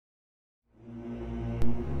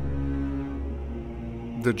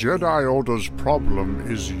The Jedi Order's problem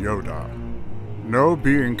is Yoda. No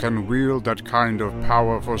being can wield that kind of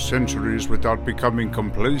power for centuries without becoming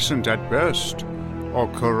complacent at best or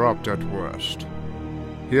corrupt at worst.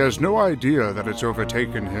 He has no idea that it's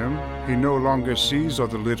overtaken him. He no longer sees all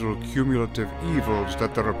the little cumulative evils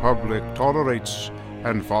that the Republic tolerates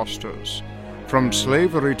and fosters, from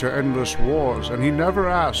slavery to endless wars, and he never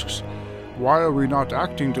asks, why are we not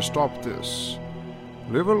acting to stop this?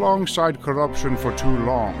 Live alongside corruption for too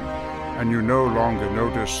long, and you no longer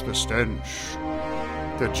notice the stench.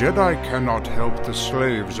 The Jedi cannot help the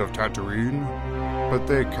slaves of Tatooine, but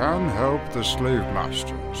they can help the slave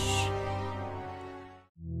masters.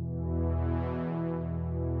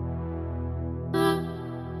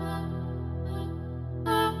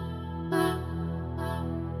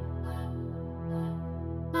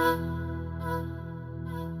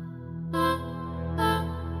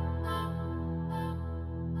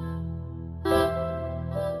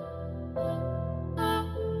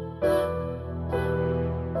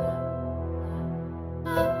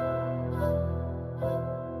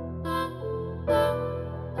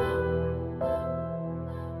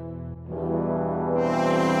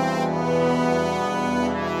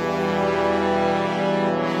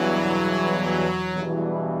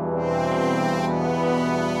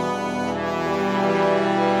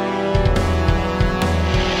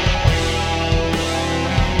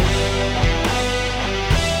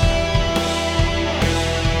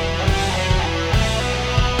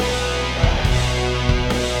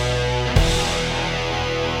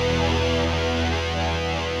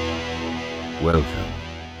 Welcome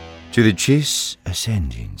to the Chiss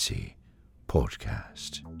Ascendancy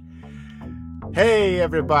podcast. Hey,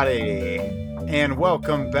 everybody, and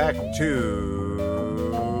welcome back to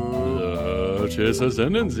The Chiss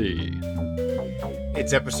Ascendancy.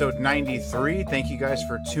 It's episode 93. Thank you guys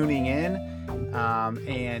for tuning in.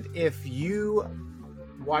 And if you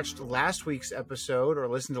watched last week's episode or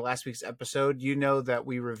listened to last week's episode, you know that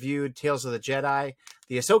we reviewed Tales of the Jedi,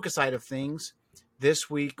 the Ahsoka side of things.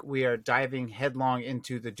 This week, we are diving headlong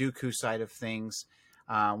into the Dooku side of things,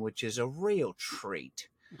 which is a real treat.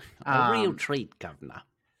 A real treat, Governor.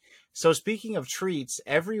 So speaking of treats,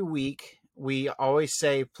 every week we always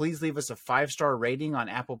say, please leave us a 5-star rating on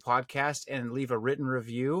Apple Podcast and leave a written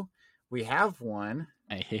review. We have one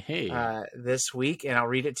this week, and I'll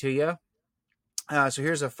read it to you. So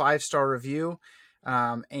here's a 5-star review,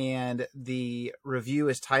 and the review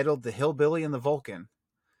is titled The Hillbilly and the Vulcan.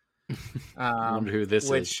 I wonder who this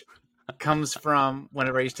which comes from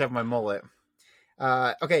whenever I used to have my mullet.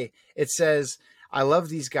 Okay, it says, I love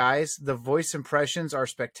these guys. The voice impressions are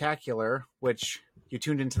spectacular, which you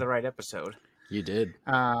tuned into the right episode. You did.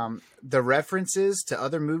 The references to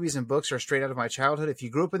other movies and books are straight out of my childhood. If you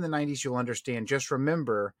grew up in the 90s, you'll understand. Just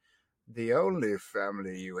remember, the only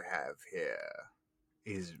family you have here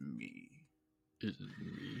is me.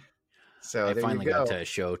 So I there finally you go. got to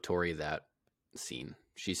show Tori that scene.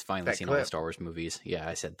 She's finally seen all the Star Wars movies. Yeah,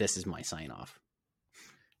 I said, this is my sign-off.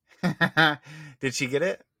 Did she get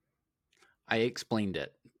it? I explained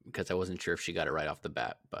it because I wasn't sure if she got it right off the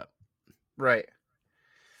bat, but... Right.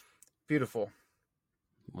 Beautiful.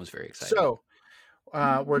 I was very excited. So,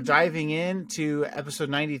 we're diving into episode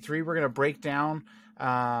 93. We're going to break down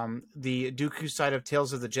the Dooku side of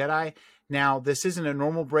Tales of the Jedi. Now, this isn't a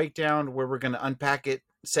normal breakdown where we're going to unpack it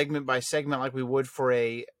segment by segment like we would for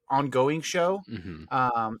a ongoing show.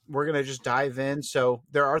 Mm-hmm. We're going to just dive in. So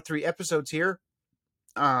there are 3 episodes here.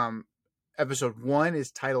 Episode 1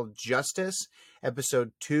 is titled Justice.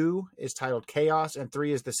 Episode 2 is titled Chaos. And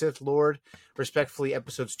 3 is the Sith Lord. Respectfully,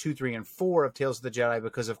 episodes 2, 3, and 4 of Tales of the Jedi,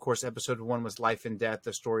 because of course episode 1 was Life and Death,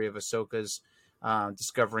 the story of Ahsoka's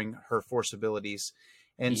discovering her Force abilities.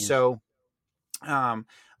 And so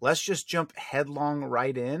let's just jump headlong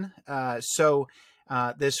right in. So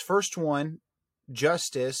this first one,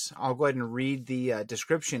 Justice, I'll go ahead and read the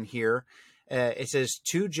description here. It says,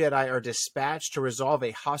 2 Jedi are dispatched to resolve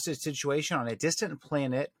a hostage situation on a distant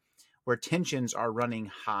planet where tensions are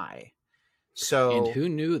running high. So, and who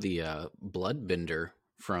knew the Bloodbender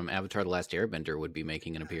from Avatar: The Last Airbender would be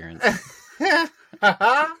making an appearance?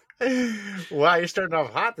 Wow, you're starting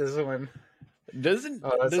off hot this one. Doesn't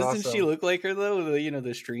awesome. she look like her though?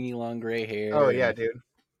 The stringy long gray hair. Oh yeah, dude.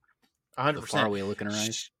 100%. The faraway look in her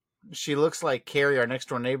eyes. She looks like Carrie, our next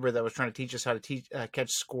door neighbor that was trying to teach us how to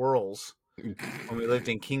catch squirrels when we lived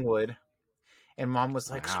in Kingwood. And Mom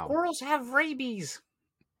was like, wow. Squirrels have rabies.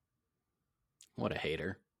 What a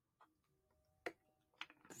hater.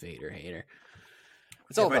 Hater.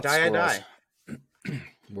 It's If all I about die, squirrels. I die.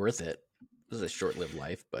 Worth it. This is a short-lived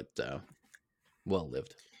life, but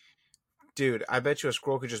well-lived. Dude, I bet you a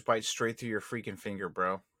squirrel could just bite straight through your freaking finger,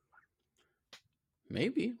 bro.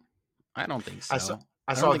 Maybe. I don't think so.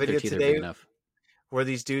 I saw a think their video teeth are today big enough. where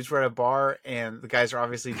these dudes were at a bar and the guys are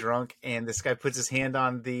obviously drunk, and this guy puts his hand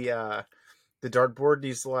on the dartboard and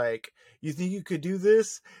he's like, "You think you could do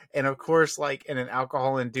this?" And of course, like in an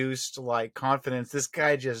alcohol induced like confidence, this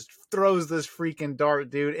guy just throws this freaking dart,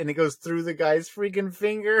 dude, and it goes through the guy's freaking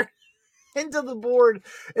finger into the board,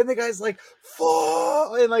 and the guy's like,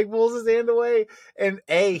 "Fuck!" and like pulls his hand away. And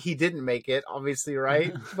he didn't make it, obviously,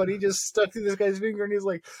 right? But he just stuck through this guy's finger, and he's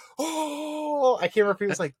like, "Oh!" I can't remember if he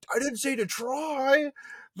was like, "I didn't say to try."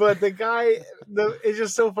 But the guy, it's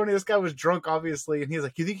just so funny. This guy was drunk, obviously, and he's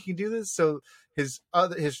like, "You think you can do this?" So his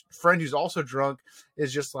friend, who's also drunk,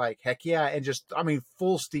 is just like, "Heck yeah!" and just, I mean,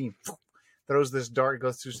 full steam, throws this dart,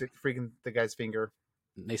 goes through freaking the guy's finger.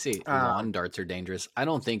 They say lawn darts are dangerous. I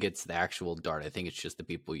don't think it's the actual dart. I think it's just the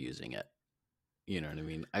people using it. You know what I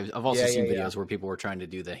mean? I've also seen videos where people were trying to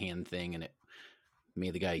do the hand thing, and it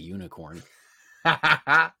made the guy a unicorn.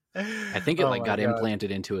 I think it got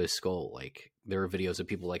implanted into his skull. Like there were videos of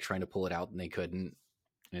people like trying to pull it out and they couldn't.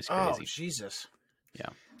 And it's crazy. Oh Jesus! Yeah,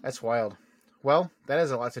 that's wild. Well, that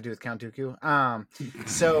has a lot to do with Count Dooku.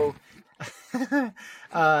 So,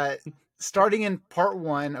 starting in part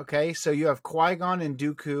 1, okay, so you have Qui-Gon and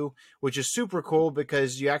Dooku, which is super cool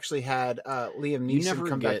because you actually had Liam Neeson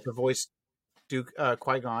come back to voice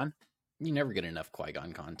Qui-Gon. You never get enough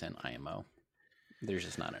Qui-Gon content, IMO. There's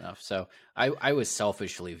just not enough. So I was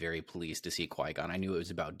selfishly very pleased to see Qui-Gon. I knew it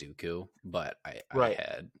was about Dooku, but I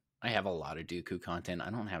have a lot of Dooku content.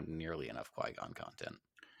 I don't have nearly enough Qui-Gon content.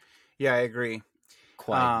 Yeah, I agree.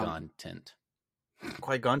 Qui-Gon tint.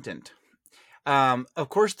 Qui-Gon tint. Of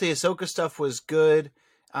course, the Ahsoka stuff was good.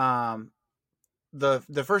 The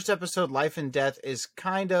first episode, Life and Death, is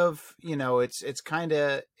kind of,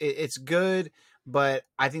 it's good, but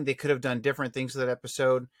I think they could have done different things with that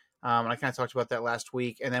episode. And I kind of talked about that last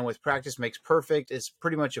week. And then with Practice Makes Perfect, it's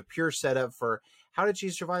pretty much a pure setup for how did she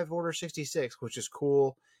survive Order 66, which is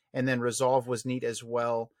cool. And then Resolve was neat as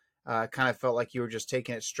well. Kind of felt like you were just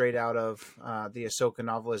taking it straight out of the Ahsoka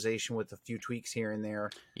novelization with a few tweaks here and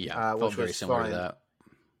there. Yeah, which very similar to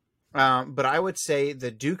that. But I would say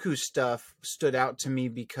the Dooku stuff stood out to me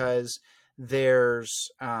because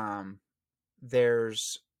there's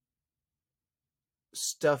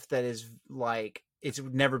stuff that is like it's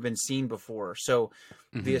never been seen before. So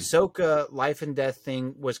the Ahsoka Life and Death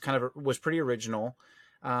thing was pretty original.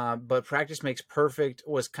 But Practice Makes Perfect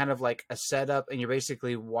was kind of like a setup, and you're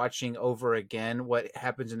basically watching over again what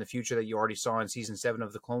happens in the future that you already saw in season 7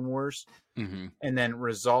 of the Clone Wars. Mm-hmm. And then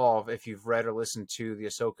Resolve, if you've read or listened to the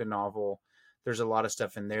Ahsoka novel, there's a lot of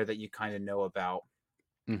stuff in there that you kind of know about.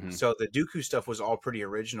 Mm-hmm. So the Dooku stuff was all pretty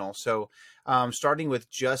original. So starting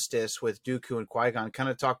with Justice with Dooku and Qui-Gon, kind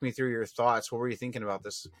of talk me through your thoughts. What were you thinking about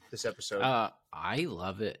this episode? I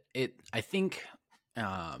love it. I think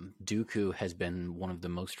Dooku has been one of the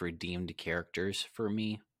most redeemed characters for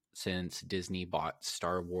me since Disney bought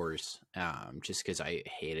Star Wars, just because I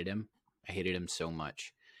hated him. I hated him so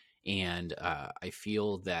much. And I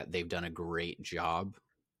feel that they've done a great job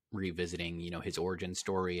revisiting, his origin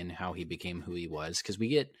story and how he became who he was. Because we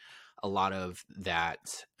get a lot of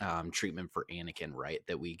that treatment for Anakin, right?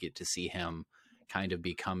 That we get to see him kind of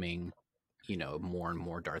becoming, more and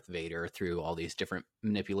more Darth Vader through all these different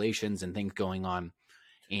manipulations and things going on.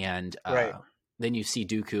 And then you see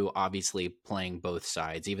Dooku obviously playing both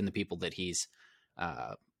sides, even the people that he's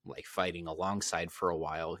like fighting alongside for a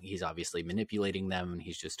while. He's obviously manipulating them, and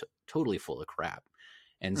he's just totally full of crap.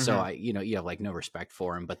 And so you have like no respect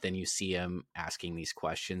for him, but then you see him asking these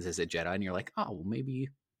questions as a Jedi, and you're like, oh, well,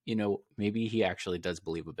 maybe he actually does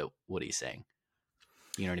believe a bit what he's saying.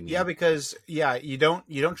 You know what I mean? Yeah, because you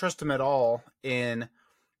don't trust him at all in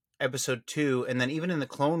episode 2, and then even in the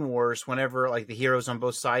Clone Wars, whenever like the heroes on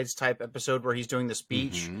both sides type episode where he's doing the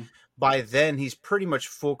speech, by then he's pretty much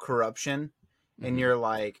full corruption, and you're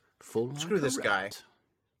like, screw this guy.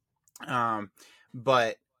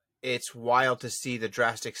 But it's wild to see the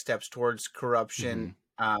drastic steps towards corruption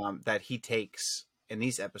that he takes in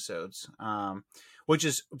these episodes. Which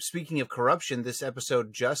is, speaking of corruption, this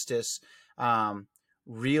episode Justice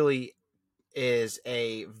really is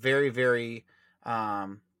a very, very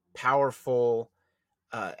powerful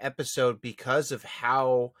episode because of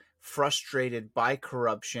how frustrated by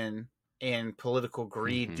corruption and political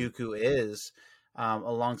greed Dooku is,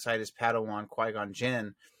 alongside his Padawan Qui-Gon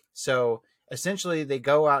Jinn. So essentially they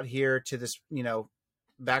go out here to this,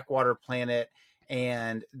 backwater planet,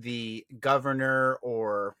 and the governor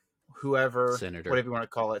or whoever, senator, whatever you want to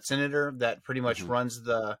call it, senator that pretty much runs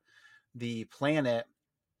the planet,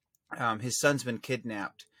 his son's been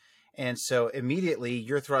kidnapped. And so immediately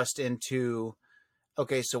you're thrust into,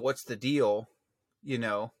 okay, so what's the deal?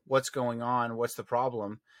 What's going on? What's the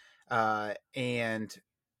problem? And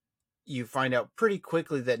you find out pretty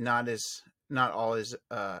quickly that not all is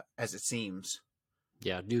as it seems.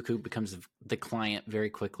 Yeah, Dooku becomes the client very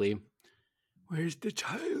quickly. Where's the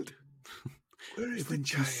child? Where is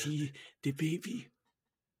Haven't you see the baby?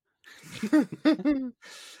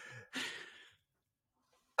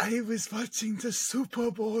 I was watching the Super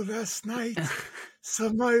Bowl last night, so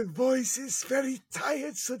my voice is very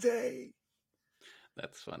tired today.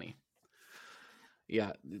 That's funny.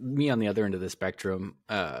 Yeah, me on the other end of the spectrum,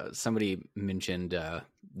 somebody mentioned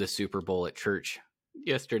the Super Bowl at church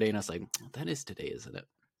yesterday, and I was like, that is today, isn't it?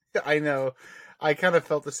 I know. I kind of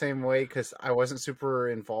felt the same way because I wasn't super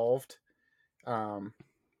involved.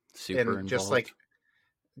 Super involved.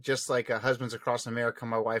 Just like Husbands Across America,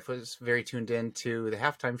 my wife was very tuned in to the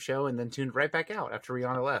halftime show and then tuned right back out after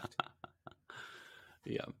Rihanna left.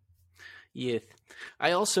 Yeah. Yes.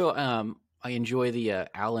 I also I enjoy the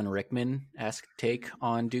Alan Rickman-esque take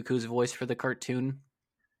on Dooku's voice for the cartoon.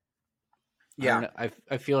 Yeah.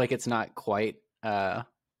 I feel like it's not quite the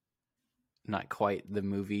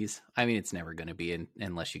movies. I mean, it's never going to be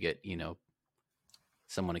unless you get,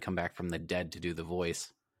 someone to come back from the dead to do the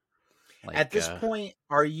voice. Like, at this point,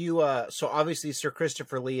 are you so obviously Sir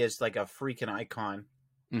Christopher Lee is like a freaking icon,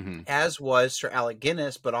 as was Sir Alec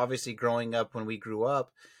Guinness, but obviously growing up when we grew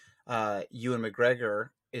up, Ewan McGregor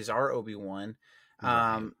is our Obi-Wan.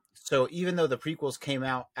 Right. So even though the prequels came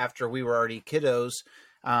out after we were already kiddos,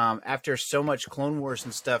 after so much Clone Wars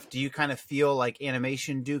and stuff, do you kind of feel like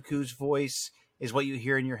animation Dooku's voice is what you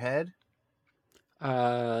hear in your head?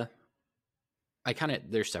 They're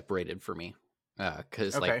separated for me.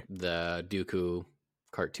 Because like the Dooku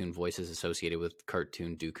cartoon voice is associated with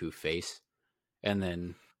cartoon Dooku face, and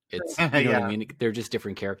then it's what I mean. They're just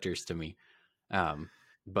different characters to me.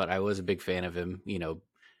 But I was a big fan of him,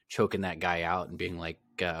 choking that guy out and being like,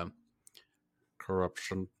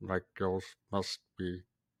 corruption like yours must be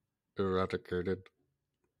eradicated.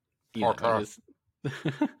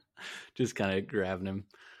 Just kind of grabbing him.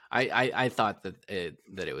 I thought that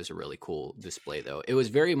it was a really cool display, though. It was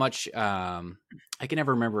very much. I can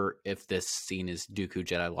never remember if this scene is Dooku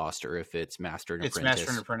Jedi Lost or if it's Master and Apprentice. It's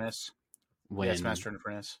Master and Apprentice. It's Master and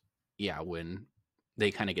Apprentice. Yeah, when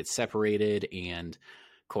they kind of get separated and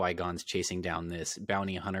Qui-Gon's chasing down this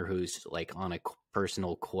bounty hunter who's like on a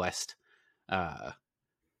personal quest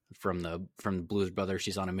from the Blues Brothers.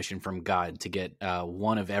 She's on a mission from God to get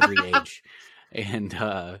one of every age,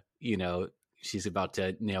 and she's about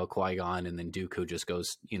to nail Qui-Gon, and then Dooku just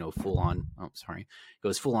goes, full on.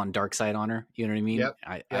 Goes full on dark side on her. You know what I mean? Yep.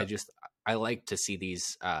 I like to see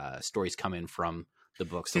these stories come in from the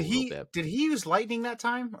books a little bit. Did he use lightning that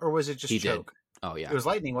time, or was it just choke? Did. Oh yeah, it was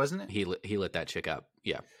lightning, wasn't it? He lit that chick up.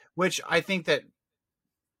 Yeah. Which I think that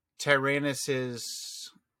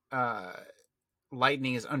Tyrannus's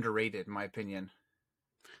lightning is underrated, in my opinion.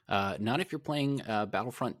 Not if you're playing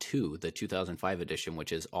Battlefront 2, the 2005 edition,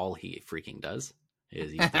 which is all he freaking does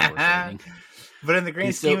is use the Force lightning. But in the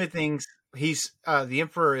grand scheme of things, he's the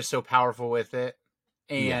Emperor is so powerful with it,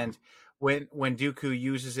 and when Dooku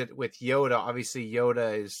uses it with Yoda, obviously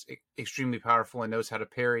Yoda is extremely powerful and knows how to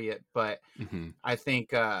parry it. But I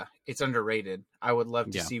think it's underrated. I would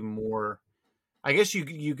love to see more. I guess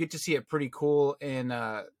you get to see it pretty cool in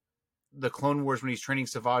the Clone Wars when he's training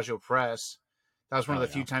Savage Opress. That was one of the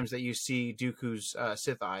few times that you see Dooku's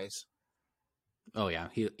Sith eyes. Oh yeah,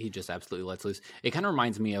 he just absolutely lets loose. It kind of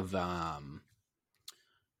reminds me of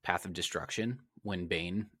Path of Destruction when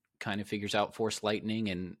Bane kind of figures out Force lightning,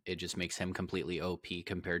 and it just makes him completely OP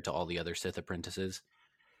compared to all the other Sith apprentices.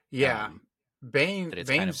 Yeah,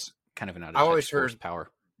 Bane's kind of an out of touch Force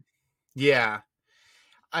power. Yeah,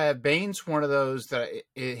 Bane's one of those that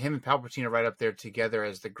him and Palpatine are right up there together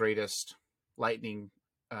as the greatest lightning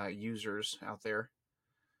users out there.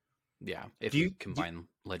 Yeah, if you combine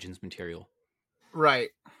Legends material. Right.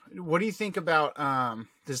 What do you think about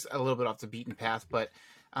this is a little bit off the beaten path, but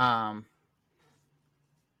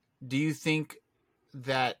do you think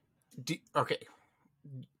that okay,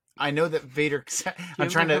 I know that Vader I'm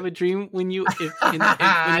trying to have a dream when you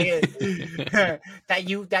that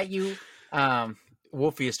you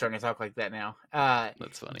Wolfie is starting to talk like that now.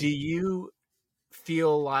 That's funny. Do you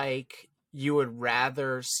feel like you would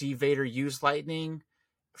rather see Vader use lightning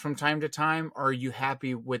from time to time, or are you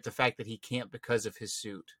happy with the fact that he can't because of his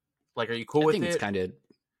suit? Like, are you cool with it?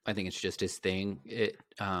 I think it's just his thing.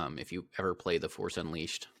 If you ever play The Force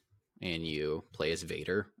Unleashed and you play as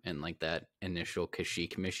Vader and like that initial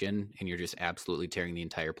Kashyyyk mission and you're just absolutely tearing the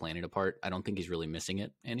entire planet apart, I don't think he's really missing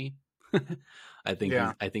it any.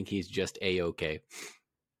 Yeah. I think he's just a-okay.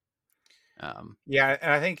 Yeah,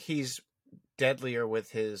 and I think he's deadlier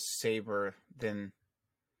with his saber than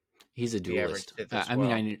He's a the average duelist. Sith as I well.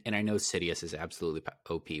 mean, I know Sidious is absolutely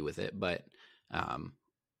OP with it, but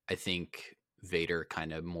I think Vader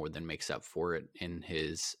kind of more than makes up for it in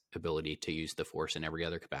his ability to use the Force in every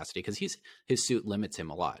other capacity, because his suit limits him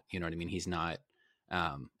a lot. You know what I mean? He's not.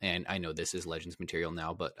 And I know this is Legends material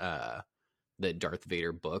now, but the Darth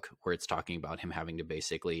Vader book where it's talking about him having to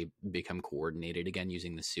basically become coordinated again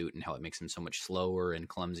using the suit and how it makes him so much slower and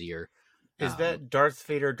clumsier. Is that Darth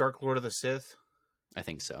Vader, Dark Lord of the Sith? I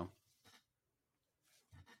think so.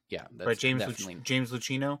 Yeah, By that's James definitely. James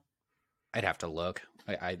Lucchino? I'd have to look.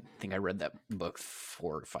 I think I read that book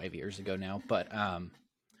 4 or 5 years ago now, but I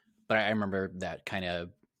remember that kind of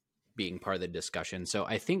being part of the discussion. So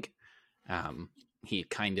I think he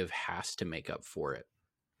kind of has to make up for it.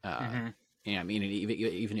 Yeah, I mean,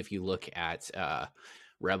 even if you look at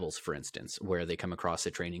Rebels, for instance, where they come across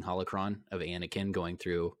a training holocron of Anakin going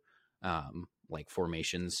through like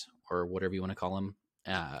formations or whatever you want to call them,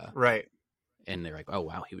 Right. and they're like, "Oh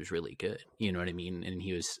wow, he was really good." You know what I mean? And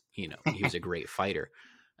he was, he was a great fighter,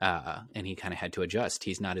 and he kind of had to adjust.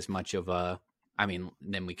 He's not as much of a. I mean,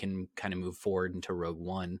 then we can kind of move forward into Rogue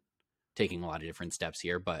One, taking a lot of different steps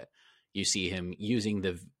here, but you see him using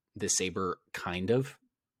the saber kind of,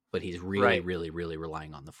 but he's really, Right. really, really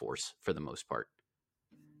relying on the Force for the most part.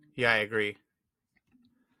 Yeah, I agree.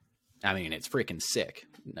 I mean, it's freaking sick.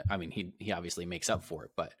 I mean, he obviously makes up for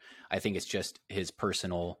it, but I think it's just his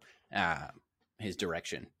personal, his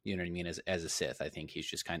direction. You know what I mean? As a Sith, I think he's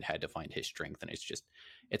just kind of had to find his strength, and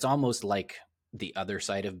it's almost like the other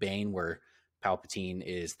side of Bane, where Palpatine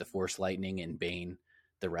is the Force lightning, and Bane,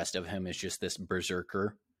 the rest of him is just this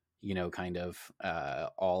berserker, kind of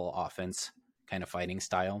all offense kind of fighting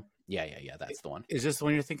style. Yeah, that's the one. Is this the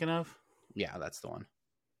one you're thinking of? Yeah, that's the one.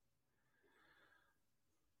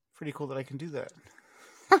 Pretty cool that I can do that.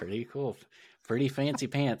 Pretty cool. Pretty fancy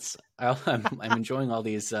pants. I'm enjoying all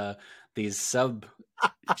these sub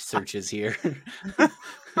searches here.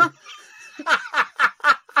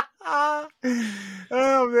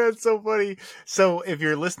 Oh man, it's so funny. So if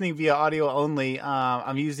you're listening via audio only,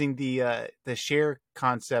 I'm using the share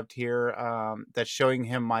concept here that's showing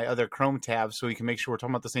him my other Chrome tabs so we can make sure we're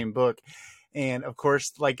talking about the same book. And of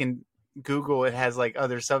course, like in Google, it has like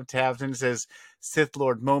other sub tabs, and it says Sith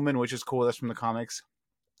Lord Momin, which is cool. That's from the comics.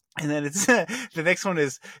 And then it's the next one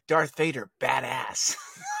is Darth Vader Badass.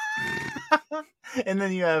 And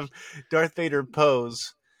then you have Darth Vader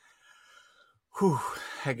Pose. Whew,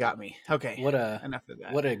 that got me. Okay, enough of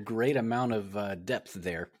that. What a great amount of depth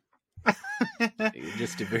there.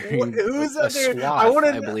 Just a very who's a out there? swath,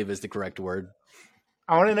 I believe is the correct word.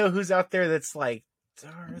 I want to know who's out there that's like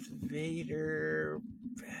Darth Vader.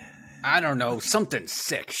 I don't know, something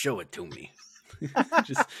sick. Show it to me.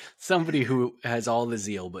 Just somebody who has all the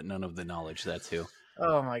zeal but none of the knowledge. That's who.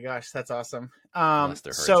 Oh my gosh, that's awesome.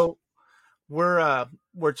 So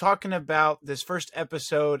we're talking about this first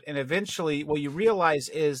episode, and eventually what you realize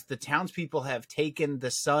is the townspeople have taken the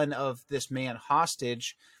son of this man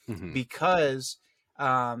hostage because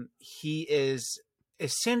he is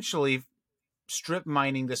essentially strip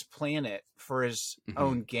mining this planet for his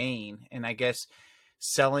own gain, and I guess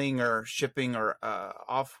selling or shipping or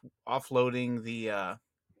offloading the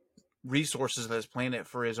resources of this planet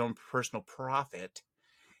for his own personal profit.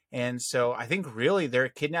 And so I think really they're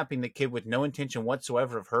kidnapping the kid with no intention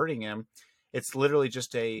whatsoever of hurting him. It's literally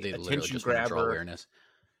just a attention grabber.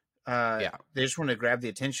 They just want to grab the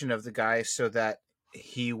attention of the guy so that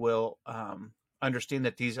he will understand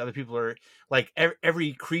that these other people are like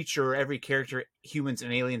every creature, every character, humans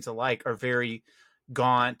and aliens alike, are very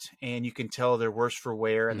gaunt, and you can tell they're worse for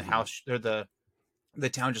wear, and the house or the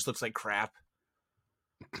town just looks like crap.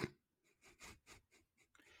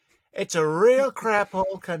 It's a real crap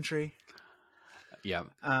hole country. Yeah.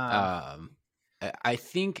 I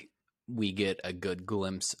think we get a good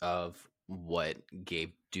glimpse of what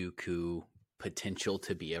gave Dooku potential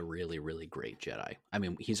to be a really, really great Jedi. I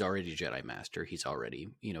mean, he's already Jedi Master. He's already,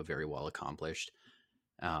 very well accomplished.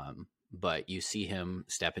 But you see him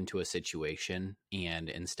step into a situation, and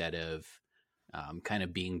instead of kind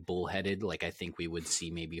of being bullheaded, like I think we would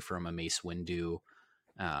see maybe from a Mace Windu,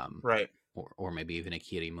 right, or maybe even a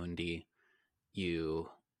Kiri-Mundi, you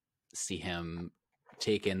see him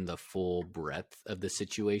take in the full breadth of the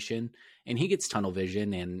situation, and he gets tunnel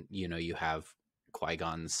vision, and you have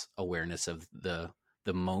Qui-Gon's awareness of the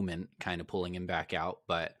moment kind of pulling him back out,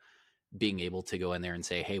 but being able to go in there and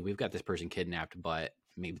say, hey, we've got this person kidnapped, but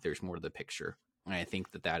maybe there's more to the picture. And I think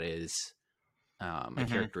that is a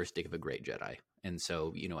characteristic of a great Jedi. And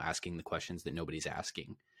so, asking the questions that nobody's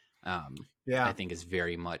asking, Yeah. I think is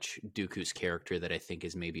very much Dooku's character that I think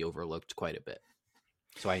is maybe overlooked quite a bit.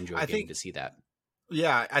 So I enjoyed getting to see that.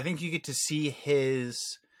 Yeah, I think you get to see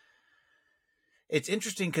his. It's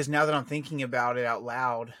interesting because now that I'm thinking about it out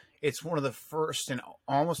loud, it's one of the first and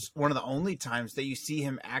almost one of the only times that you see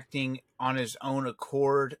him acting on his own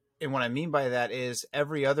accord. And what I mean by that is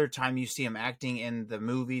every other time you see him acting in the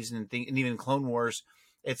movies and even Clone Wars,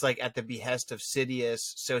 it's like at the behest of Sidious.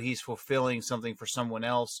 So he's fulfilling something for someone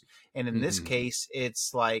else. And in this case,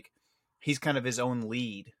 it's like he's kind of his own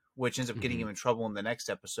lead, which ends up getting him in trouble in the next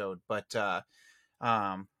episode. But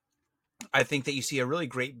I think that you see a really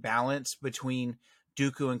great balance between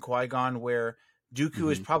Dooku and Qui-Gon, where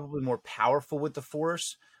Dooku is probably more powerful with the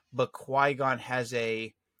Force, but Qui-Gon has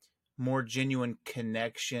a more genuine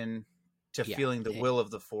connection to feeling the will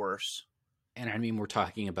of the Force. And I mean, we're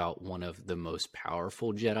talking about one of the most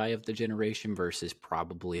powerful Jedi of the generation versus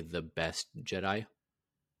probably the best Jedi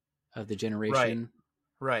of the generation.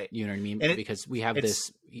 Right. You know what I mean? Because we have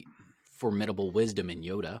this formidable wisdom in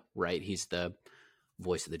Yoda, right? He's the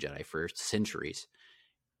voice of the Jedi for centuries.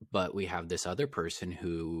 But we have this other person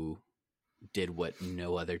who did what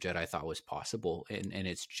no other Jedi thought was possible. And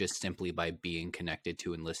it's just simply by being connected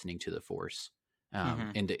to and listening to the Force.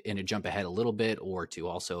 And to jump ahead a little bit, or to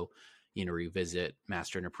also, revisit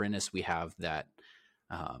Master and Apprentice, we have that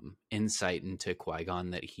insight into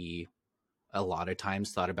Qui-Gon that he a lot of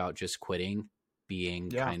times thought about just quitting, being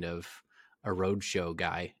kind of a roadshow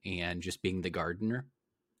guy and just being the gardener.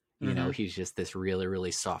 You know, he's just this really,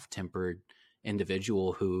 really soft-tempered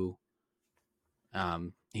individual who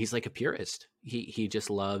he's like a purist. He just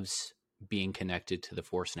loves being connected to the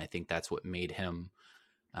Force, and I think that's what made him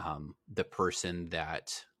the person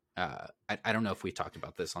that I don't know if we talked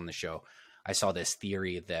about this on the show. I saw this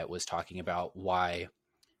theory that was talking about why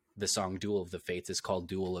the song Duel of the Fates is called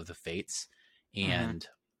Duel of the Fates, and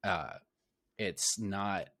it's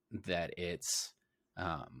not that it's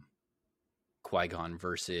Qui-Gon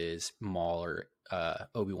versus Maul or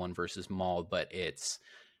Obi-Wan versus Maul, but it's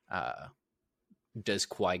does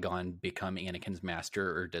Qui-Gon become Anakin's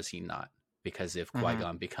master or does he not? Because if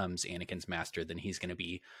Qui-Gon becomes Anakin's master, then he's going to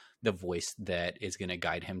be the voice that is going to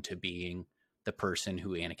guide him to being the person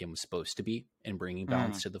who Anakin was supposed to be and bringing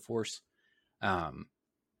balance to the Force. And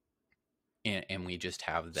we just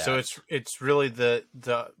have that. So it's really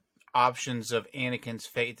the options of Anakin's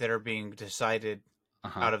fate that are being decided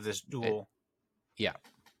out of this duel. Yeah.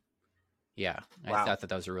 Wow. I thought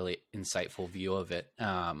that was a really insightful view of it.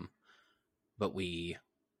 But we,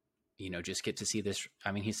 just get to see this.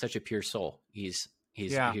 I mean, he's such a pure soul. He's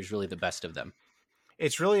really the best of them.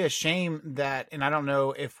 It's really a shame that, and I don't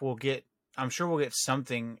know if I'm sure we'll get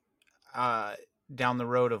something down the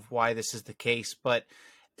road of why this is the case, but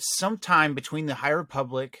sometime between the High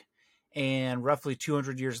Republic and roughly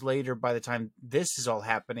 200 years later, by the time this is all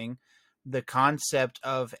happening, the concept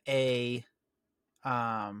of a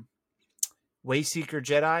Wayseeker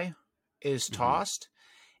Jedi is tossed.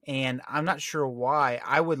 And I'm not sure why.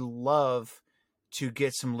 I would love to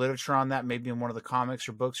get some literature on that, maybe in one of the comics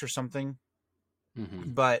or books or something.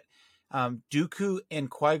 But Dooku and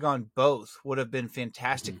Qui-Gon both would have been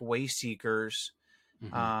fantastic Wayseekers.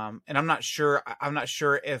 And I'm not sure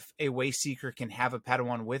if a Wayseeker can have a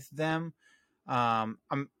Padawan with them.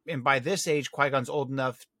 And by this age, Qui-Gon's old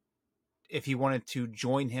enough. If he wanted to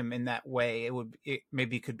join him in that way, it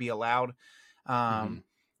maybe could be allowed.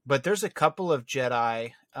 But there's a couple of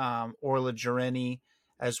Jedi, Orla Jareni,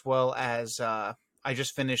 as well as I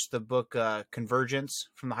just finished the book Convergence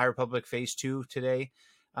from the High Republic Phase 2 today.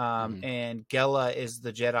 And Gela is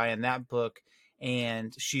the Jedi in that book,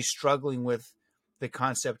 and she's struggling with the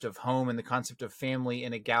concept of home and the concept of family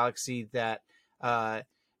in a galaxy that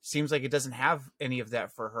seems like it doesn't have any of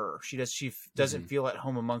that for her. She doesn't feel at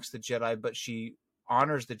home amongst the Jedi, but she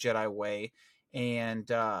honors the Jedi way, and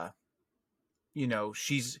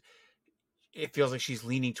it feels like she's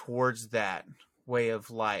leaning towards that way of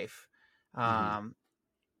life. And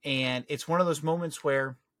it's one of those moments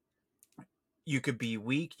where you could be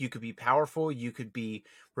weak, you could be powerful, you could be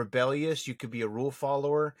rebellious, you could be a rule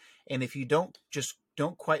follower. And if you don't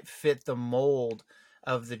quite fit the mold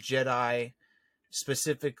of the Jedi,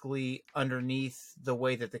 specifically underneath the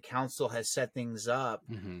way that the Council has set things up,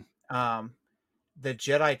 the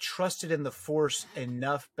Jedi trusted in the Force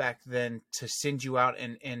enough back then to send you out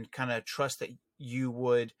and kind of trust that you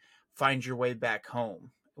would find your way back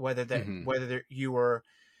home. Whether you were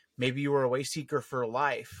a Wayseeker for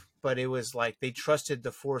life, but it was like they trusted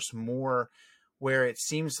the Force more, where it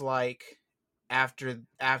seems like after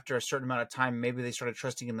a certain amount of time, maybe they started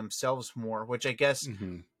trusting in themselves more, which I guess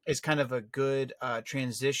is kind of a good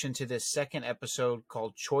transition to this second episode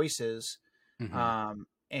called Choices. Mhm.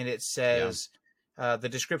 And it says the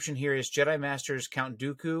description here is Jedi Masters Count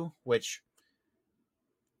Dooku, which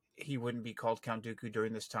he wouldn't be called Count Dooku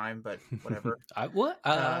during this time, but whatever. What?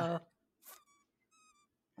 Uh,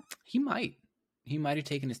 He might. He might have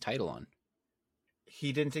taken his title on.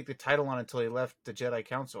 he didn't take the title on until he left the Jedi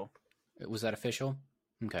Council. Was that official?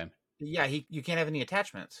 Okay. Yeah, you can't have any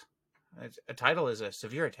attachments. A title is a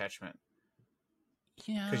severe attachment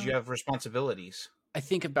Yeah. because you have responsibilities. I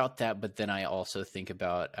think about that, but then I also think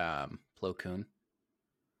about Plo Koon.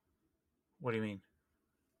 What do you mean?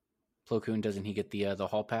 Plo Koon, doesn't he get the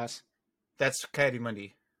hall pass? That's Coyote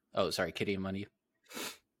Mundi. Oh, sorry, Kitty and Money.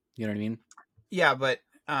 You know what I mean? Yeah, but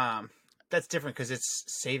that's different because it's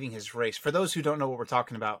saving his race. For those who don't know what we're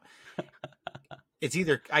talking about, it's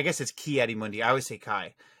either, I guess it's Ki-Adi Mundi. I always say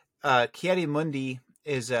Kai. Ki-Adi Mundi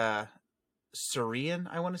is a Syrian,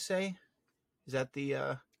 I want to say. Is that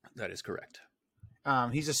the... That is correct.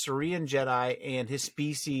 he's a Syrian Jedi, and his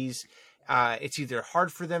species, it's either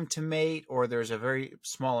hard for them to mate, or there's a very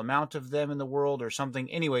small amount of them in the world, or something.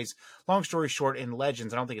 Anyways, long story short, in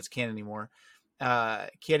Legends, I don't think it's canon anymore,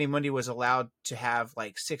 Ki-Adi Mundi was allowed to have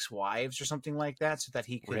like 6 wives or something like that, so that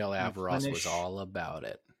he could Rail Averos was replenish. all about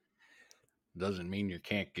it. Doesn't mean you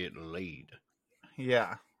can't get laid.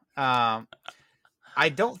 Yeah. I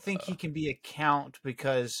don't think he can be a count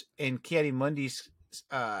because in Ki-Adi Mundi's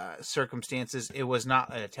circumstances, it was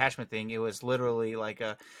not an attachment thing. It was literally like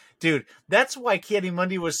a dude. That's why Ki-Adi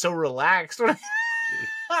Mundi was so relaxed.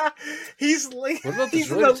 He's like, What about the he's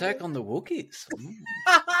droid attack on the Wookiees?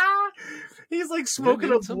 He's like smoking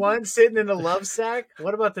a doing something? blunt, sitting in a love sack.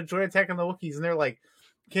 What about the droid attack on the Wookiees? And they're like,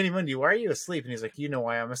 Ki-Adi Mundi, why are you asleep? And he's like, you know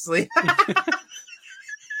why I'm asleep.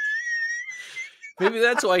 Maybe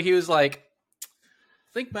that's why he was like,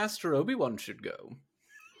 I think Master Obi-Wan should go.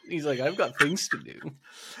 He's like, I've got things to do.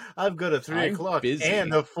 I've got a 3 I'm o'clock busy.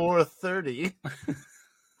 and a 4:30.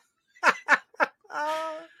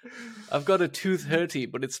 I've got a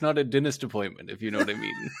 2:30, but it's not a dentist appointment, if you know what I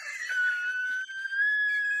mean.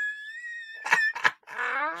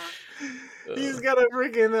 He's got a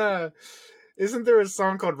freaking isn't there a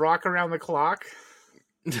song called Rock Around the Clock?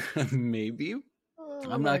 Maybe. Oh,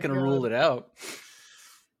 I'm not going to rule it out.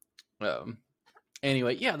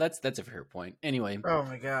 Anyway, yeah, that's a fair point. Anyway, Oh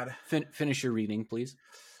my god. finish your reading, please.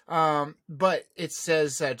 But it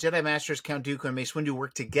says Jedi Masters Count Dooku and Mace Windu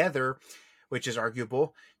work together, which is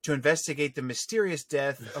arguable, to investigate the mysterious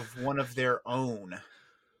death of one of their own.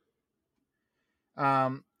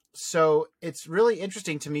 So it's really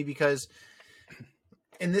interesting to me because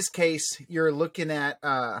in this case, you're looking at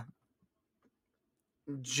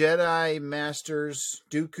Jedi Masters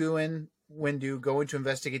Dooku and Windu going to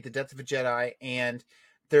investigate the death of a Jedi, and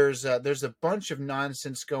there's a bunch of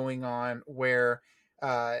nonsense going on where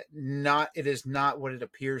it is not what it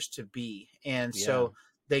appears to be, and so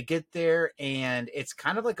they get there, and it's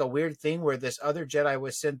kind of like a weird thing where this other Jedi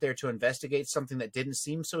was sent there to investigate something that didn't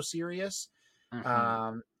seem so serious,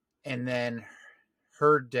 and then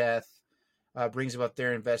her death brings about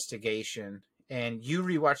their investigation. And you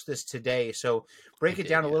rewatched this today, so break it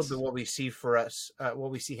down a little bit what we see for us, what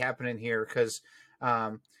we see happening here, because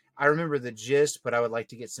I remember the gist, but I would like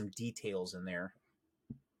to get some details in there.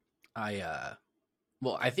 I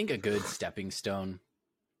think a good stepping stone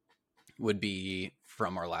would be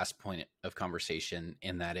from our last point of conversation,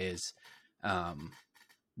 and that is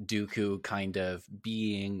Dooku kind of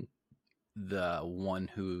being the one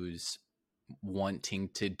who's wanting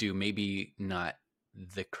to do maybe not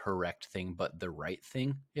the correct thing, but the right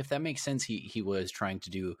thing, if that makes sense. He was trying to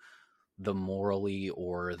do the morally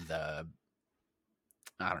or the,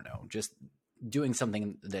 I don't know, just doing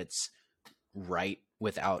something that's right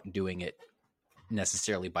without doing it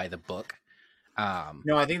necessarily by the book.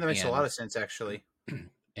 No, I think that makes a lot of sense, actually.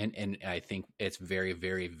 And I think it's very,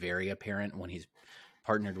 very, very apparent when he's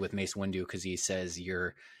partnered with Mace Windu, because he says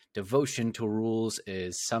your devotion to rules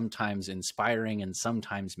is sometimes inspiring and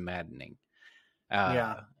sometimes maddening.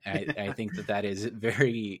 I think that is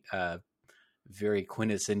very, very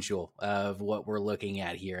quintessential of what we're looking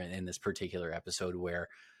at here in this particular episode, where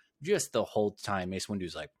just the whole time Mace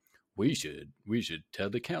Windu's like, we should tell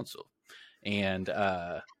the council, and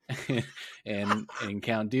and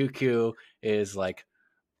Count Dooku is like,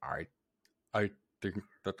 I think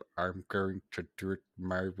that I'm going to do it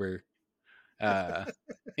my way.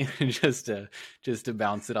 Just to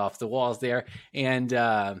bounce it off the walls there, and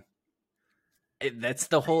that's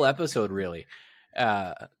the whole episode, really.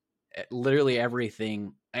 Literally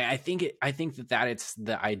everything. I think that it's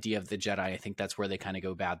the idea of the Jedi. I think that's where they kind of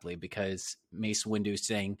go badly, because Mace Windu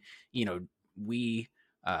saying, we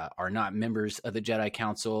are not members of the Jedi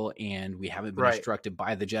Council, and we haven't been Right. instructed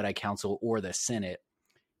by the Jedi Council or the Senate.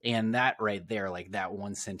 And that right there, like that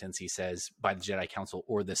one sentence he says, by the Jedi Council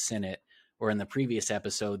or the Senate, or in the previous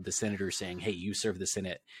episode, the senator saying, hey, you serve the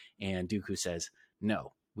Senate. And Dooku says,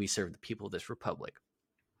 no, we serve the people of this republic.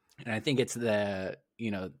 And I think it's this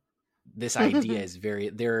idea is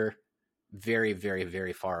they're very, very,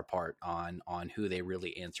 very far apart on who they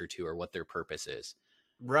really answer to or what their purpose is.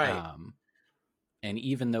 Right. And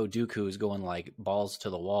even though Dooku is going like balls to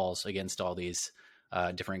the walls against all these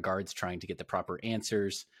different guards trying to get the proper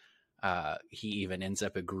answers, he even ends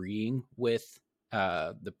up agreeing with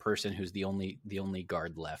the person who's the only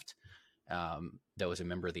guard left that was a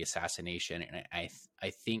member of the assassination. And I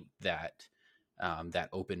think that that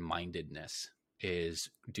open-mindedness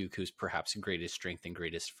is Dooku's perhaps greatest strength and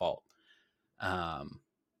greatest fault. But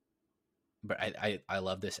I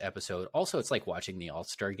love this episode. Also, it's like watching the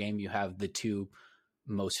All-Star game. You have the two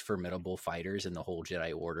most formidable fighters in the whole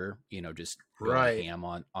Jedi Order, just going Right. ham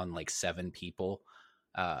on like 7 people.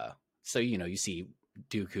 So, you see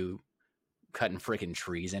Dooku cutting freaking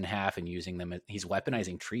trees in half and using them. He's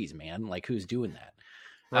weaponizing trees, man. Like, who's doing that?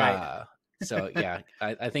 Right. So yeah,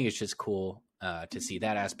 I think it's just cool to see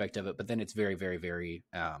that aspect of it. But then it's very, very, very,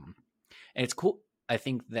 and it's cool. I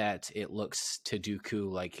think that it looks to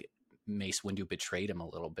Dooku like Mace Windu betrayed him a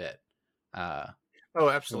little bit. Oh, When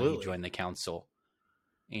absolutely. he joined the council.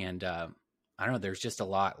 And I don't know, there's just a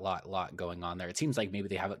lot going on there. It seems like maybe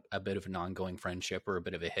they have a bit of an ongoing friendship or a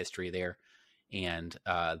bit of a history there. And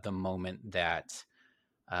the moment that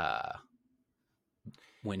Windu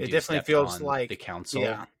It definitely stepped feels on like the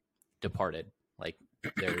council departed, like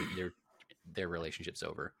their relationship's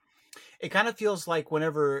over. It kind of feels like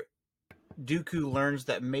whenever Dooku learns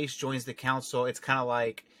that Mace joins the council, it's kind of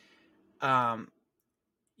like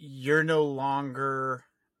you're no longer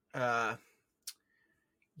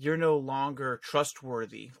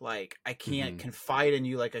trustworthy. Like, I can't confide in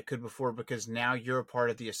you like I could before because now you're a part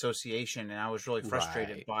of the association, and I was really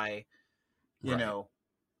frustrated by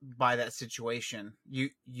by that situation.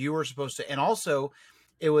 You were supposed to, and also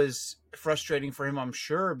it was frustrating for him, I'm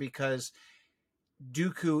sure, because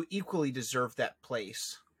Dooku equally deserved that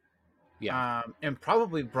place. Yeah. And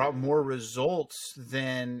probably brought more results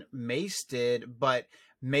than Mace did, but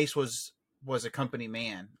Mace was a company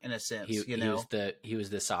man in a sense. He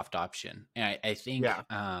was the soft option. And I think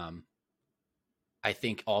I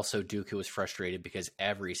think also Dooku was frustrated because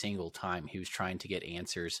every single time he was trying to get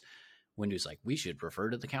answers, Windu's like, we should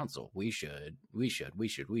refer to the council. We should.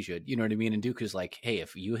 You know what I mean? And Dooku's like, hey,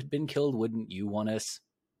 if you had been killed, wouldn't you want us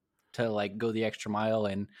to like go the extra mile?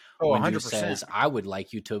 And Windu 100%. says, I would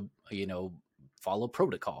like you to, follow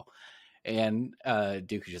protocol. And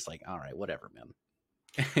Dooku's just like, all right, whatever, man.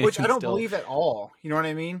 Which I don't believe at all. You know what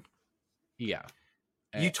I mean? Yeah.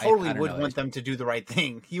 You totally I don't would know. want them to do the right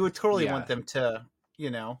thing. You would totally want them to,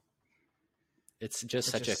 It's just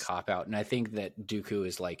such a cop out. And I think that Dooku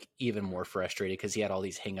is like even more frustrated because he had all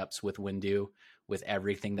these hangups with Windu with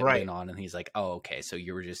everything that went on. And he's like, oh, okay, so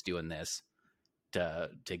you were just doing this to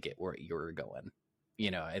get where you were going.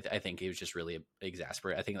 I think he was just really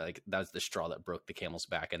exasperated. I think like that was the straw that broke the camel's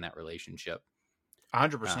back in that relationship.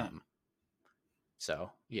 100%.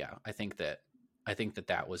 So yeah, I think that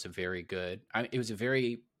was a very good. It was a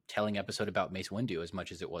very telling episode about Mace Windu as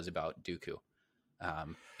much as it was about Dooku.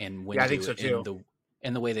 And Windu, I think so too.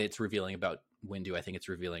 In the way that it's revealing about Windu, I think it's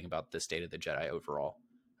revealing about the state of the Jedi overall,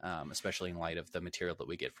 especially in light of the material that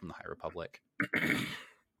we get from the High Republic.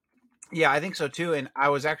 Yeah, I think so too. And I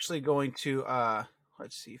was actually going to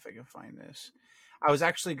let's see if I can find this. I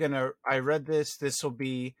read this. This will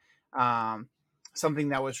be something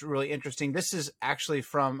that was really interesting. This is actually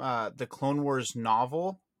from the Clone Wars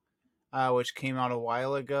novel, which came out a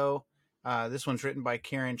while ago. This one's written by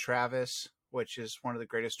Karen Traviss, which is one of the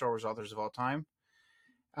greatest Star Wars authors of all time.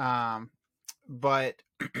 But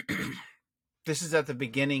this is at the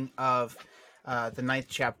beginning of the 9th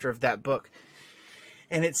chapter of that book.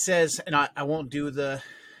 And it says, and I won't do the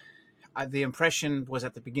impression was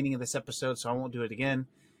at the beginning of this episode, so I won't do it again.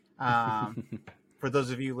 For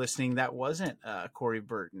those of you listening, that wasn't Corey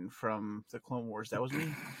Burton from the Clone Wars. That was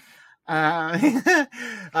me. But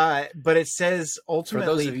it says ultimately.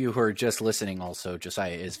 For those of you who are just listening, also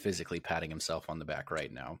Josiah is physically patting himself on the back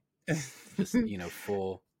right now. Just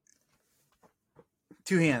full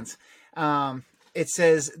 2 hands. It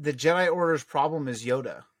says the Jedi Order's problem is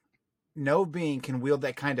Yoda. No being can wield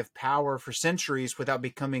that kind of power for centuries without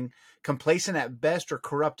becoming complacent at best or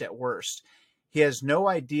corrupt at worst. He has no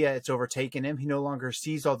idea it's overtaken him. He no longer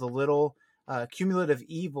sees all the little cumulative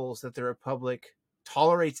evils that the Republic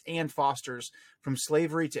tolerates and fosters, from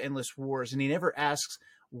slavery to endless wars, and he never asks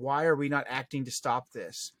Why are we not acting to stop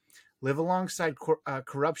this? Live alongside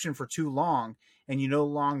corruption for too long, and you no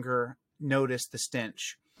longer notice the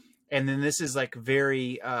stench. And then this is like a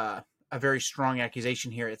very strong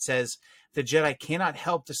accusation here. It says the Jedi cannot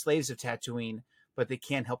help the slaves of Tatooine, but they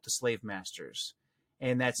can help the slave masters.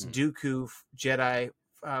 And that's Dooku, Jedi,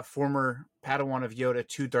 former Padawan of Yoda,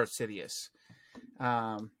 to Darth Sidious.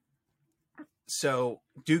 So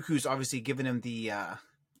Dooku's obviously given him the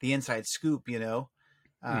inside scoop, to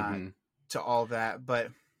all that. But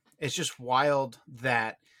it's just wild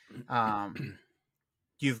that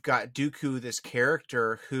you've got Dooku, this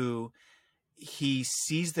character who he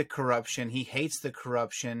sees the corruption, he hates the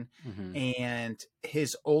corruption, and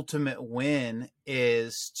his ultimate win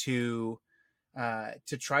is to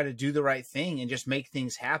try to do the right thing and just make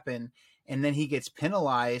things happen. And then he gets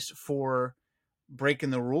penalized for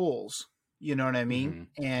breaking the rules. You know what I mean?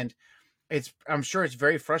 And I'm sure it's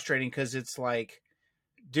very frustrating because it's like,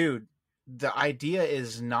 dude, the idea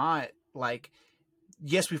is not like,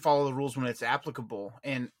 yes, we follow the rules when it's applicable.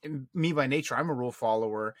 And me by nature, I'm a rule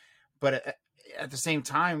follower. But at the same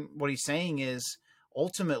time, what he's saying is,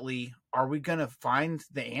 ultimately, are we going to find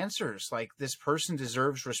the answers? Like, this person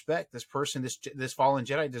deserves respect. This person, this fallen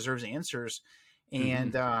Jedi deserves answers.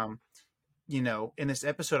 And, in this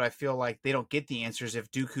episode, I feel like they don't get the answers if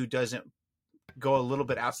Dooku doesn't go a little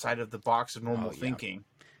bit outside of the box of normal thinking.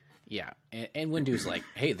 Yeah. And Windu's like,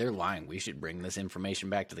 hey, they're lying. We should bring this information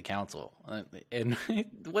back to the council. And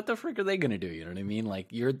what the frick are they going to do? You know what I mean? Like,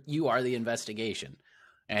 you are the investigation.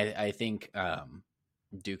 And I think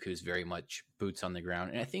Dooku's very much boots on the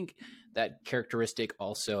ground. And I think that characteristic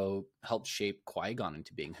also helped shape Qui-Gon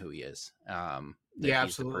into being who he is. He's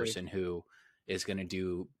absolutely. The person who is going to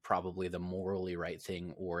do probably the morally right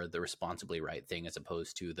thing or the responsibly right thing, as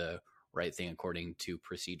opposed to the right thing according to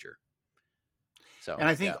procedure. So, and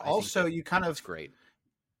I think you kind of, great.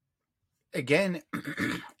 Again,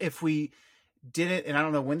 if we did it, and I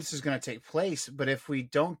don't know when this is going to take place, but if we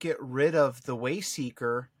don't get rid of the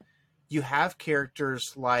Wayseeker, you have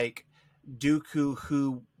characters like Dooku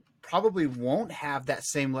who probably won't have that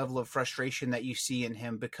same level of frustration that you see in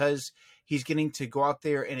him, because he's getting to go out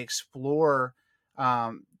there and explore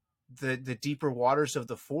the deeper waters of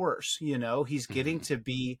the Force. He's getting to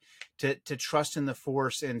trust in the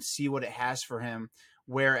Force and see what it has for him.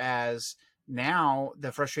 Whereas now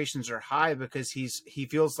the frustrations are high because he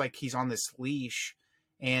feels like he's on this leash.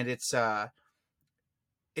 And it's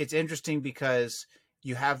interesting because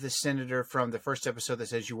you have the senator from the first episode that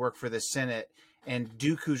says, you work for the Senate, and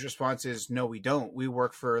Dooku's response is, no, we don't. We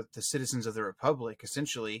work for the citizens of the Republic,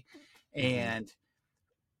 essentially.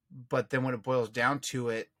 But then when it boils down to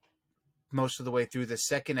it, most of the way through the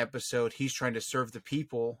second episode, he's trying to serve the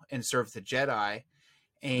people and serve the Jedi,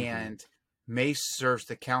 and Mace serves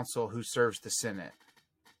the council, who serves the Senate.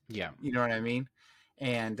 Yeah. You know what I mean?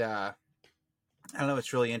 And I don't know,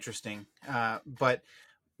 it's really interesting. But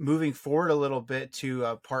moving forward a little bit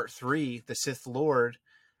to part 3, the Sith Lord.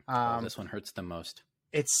 This one hurts the most.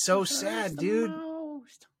 It's so sad, dude.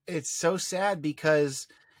 It's so sad because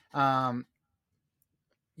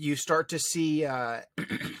you start to see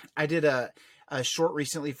I did a short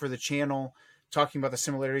recently for the channel talking about the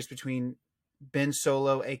similarities between Ben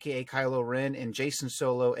Solo, aka Kylo Ren, and Jason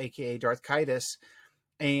Solo, aka Darth Caedus.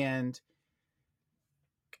 And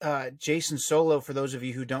Jason Solo, for those of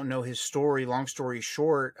you who don't know his story, long story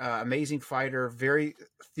short, amazing fighter, very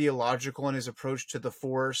theological in his approach to the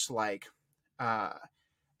Force, like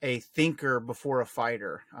a thinker before a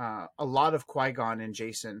fighter. A lot of Qui-Gon in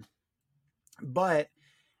Jason. But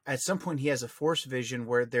at some point he has a Force vision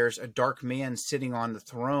where there's a dark man sitting on the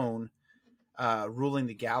throne, ruling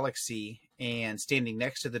the galaxy, and standing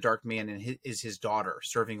next to the dark man is his daughter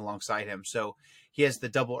serving alongside him. So he has the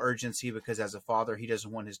double urgency because as a father, he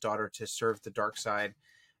doesn't want his daughter to serve the dark side.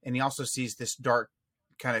 And he also sees this dark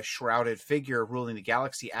kind of shrouded figure ruling the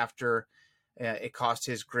galaxy after it cost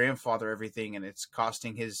his grandfather everything. And it's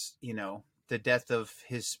costing his, the death of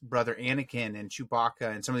his brother Anakin and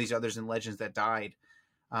Chewbacca and some of these others in Legends that died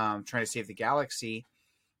trying to save the galaxy.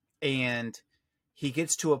 And he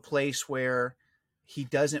gets to a place where he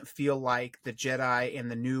doesn't feel like the Jedi and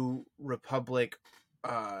the New Republic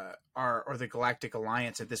or the Galactic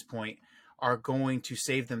Alliance at this point are going to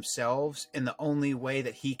save themselves. And the only way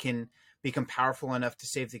that he can become powerful enough to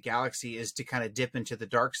save the galaxy is to kind of dip into the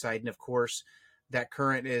dark side. And of course, that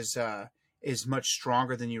current is much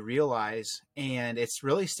stronger than you realize. And it's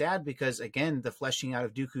really sad because, again, the fleshing out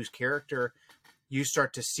of Dooku's character, you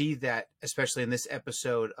start to see that, especially in this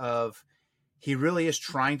episode, of he really is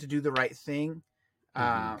trying to do the right thing.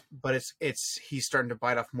 But he's starting to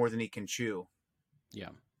bite off more than he can chew. Yeah.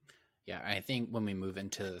 Yeah, I think when we move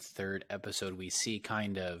into the third episode, we see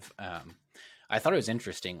kind of. I thought it was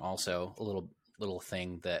interesting. Also, a little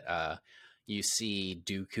thing that you see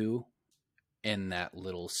Dooku in that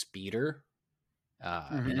little speeder,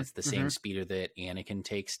 and it's the same speeder that Anakin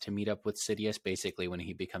takes to meet up with Sidious, basically when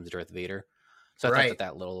he becomes Darth Vader. So I thought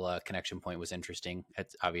that little connection point was interesting.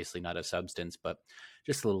 It's obviously not of substance, but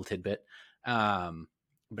just a little tidbit.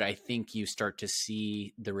 But I think you start to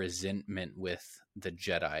see the resentment with the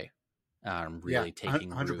Jedi really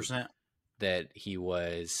taking 100%. Root, that he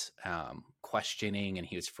was questioning and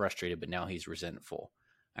he was frustrated, but now he's resentful.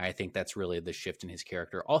 And I think that's really the shift in his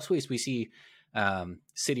character. Also, as we see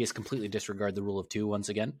Sidious completely disregard the rule of two once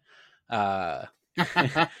again,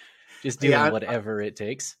 just doing whatever it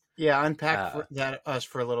takes. Yeah, unpack us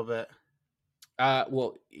for a little bit.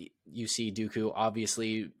 Well, you see Dooku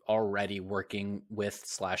obviously already working with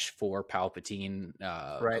 /for Palpatine,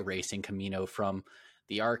 erasing Kamino from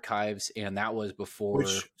the archives, and that was before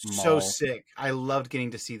Maul. So sick. I loved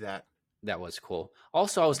getting to see that. That was cool.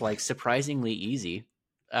 Also, I was like surprisingly easy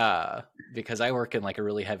because I work in like a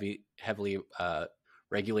really heavily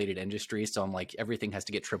regulated industry, so I'm like everything has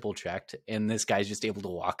to get triple checked, and this guy's just able to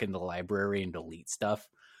walk in the library and delete stuff.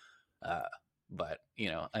 But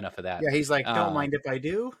enough of that. Yeah, he's like, don't mind if I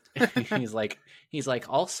do. he's like,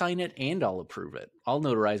 I'll sign it and I'll approve it. I'll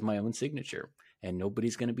notarize my own signature, and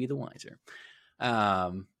nobody's going to be the wiser.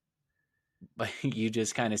 But you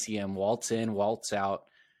just kind of see him waltz in, waltz out.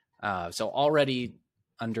 So already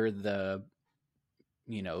under the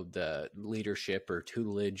leadership or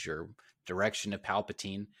tutelage or direction of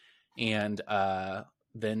Palpatine, and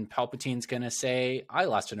then Palpatine's going to say, I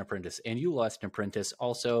lost an apprentice and you lost an apprentice.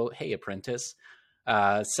 Also, hey, apprentice.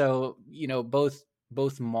 So,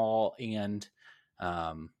 both Maul and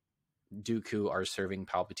Dooku are serving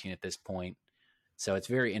Palpatine at this point. So it's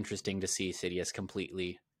very interesting to see Sidious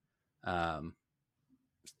completely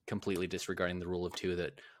disregarding the rule of two,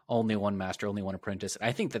 that only one master, only one apprentice. And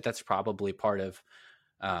I think that that's probably part of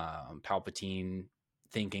Palpatine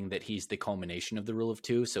thinking that he's the culmination of the rule of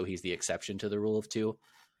two, so he's the exception to the rule of two.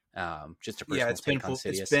 Just a personal take on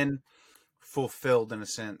Sidious. It's been fulfilled in a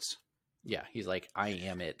sense. Yeah, he's like, I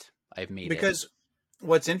am it. I've made it. Because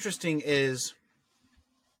what's interesting is,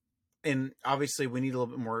 and obviously we need a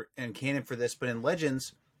little bit more in canon for this, but in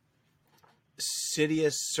Legends,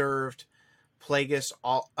 Sidious served Plagueis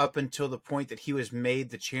all up until the point that he was made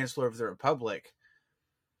the Chancellor of the Republic,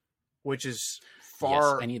 which is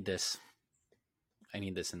far. Yes, I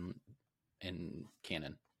need this in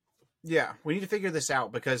canon. Yeah, we need to figure this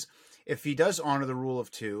out, because if he does honor the rule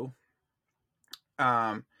of two,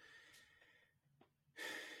 in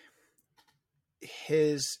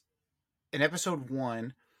episode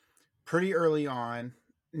 1, pretty early on,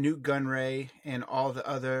 Newt Gunray and all the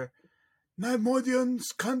other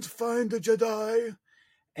Neimoidians can't find the Jedi,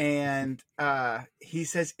 and he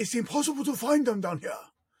says it's impossible to find them down here.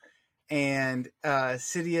 And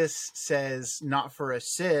Sidious says, not for a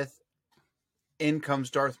Sith. In comes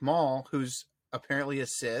Darth Maul, who's apparently a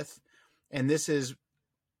Sith. And this is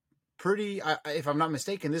pretty, if I'm not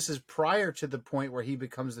mistaken, this is prior to the point where he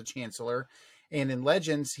becomes the Chancellor. And in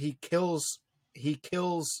Legends, he kills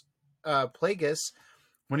Plagueis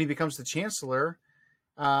when he becomes the Chancellor.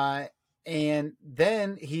 And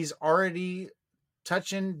then he's already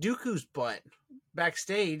touching Dooku's butt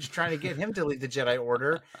backstage, trying to get him to lead the Jedi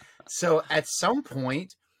Order. So at some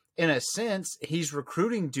point, in a sense, he's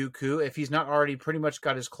recruiting Dooku, if he's not already pretty much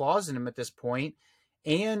got his claws in him at this point,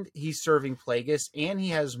 and he's serving Plagueis, and he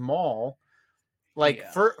has Maul.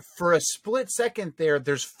 For a split second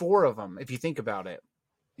there's 4 of them, if you think about it.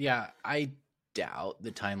 Yeah, I doubt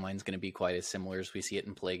the timeline's going to be quite as similar as we see it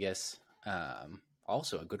in Plagueis.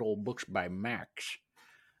 Also, a good old book by Max.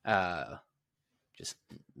 Just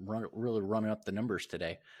really running up the numbers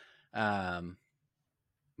today.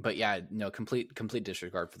 But yeah, no, complete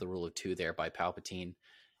disregard for the rule of two there by Palpatine.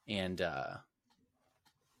 And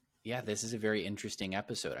this is a very interesting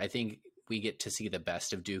episode. I think we get to see the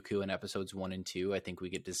best of Dooku in episodes 1 and 2. I think we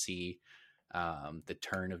get to see the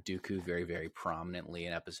turn of Dooku very, very prominently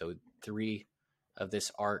in episode 3 of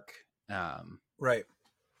this arc. Right.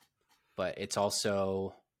 But it's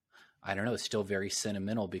also, I don't know, still very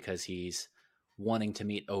sentimental, because he's wanting to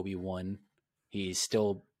meet Obi-Wan. He's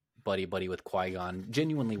still buddy with Qui-Gon,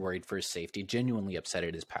 genuinely worried for his safety, genuinely upset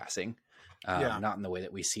at his passing. Not in the way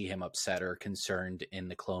that we see him upset or concerned in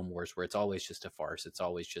the Clone Wars, where it's always just a farce. It's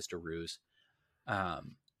always just a ruse.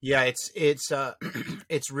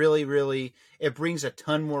 It's really, really, it brings a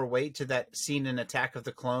ton more weight to that scene in Attack of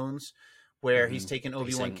the Clones, where he's taken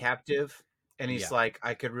Obi-Wan captive, and he's like,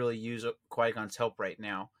 I could really use Qui-Gon's help right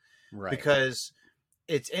now. Right. Because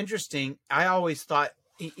it's interesting. I always thought,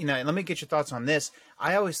 and let me get your thoughts on this.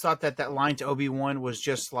 I always thought that line to Obi-Wan was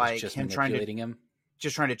just like just him manipulating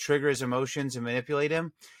just trying to trigger his emotions and manipulate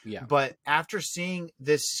him. Yeah. But after seeing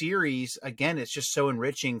this series again, it's just so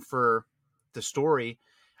enriching for the story.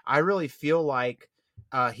 I really feel like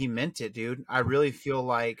he meant it, dude. I really feel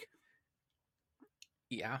like,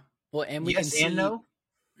 yeah. Well, and we yes can see, and no.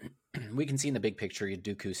 We can see in the big picture,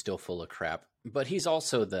 Dooku's still full of crap, but he's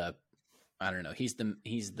also he's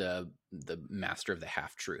the master of the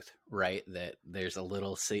half truth, right? That there's a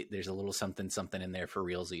little something in there for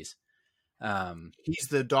realsies. He's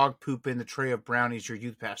the dog poop in the tray of brownies your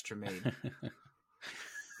youth pastor made.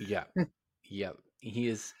 Yeah. Yeah. He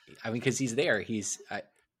is. I mean, because he's there. He's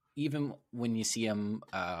even when you see him.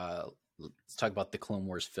 Let's talk about the Clone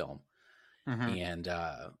Wars film, and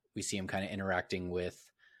we see him kind of interacting with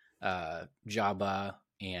Jabba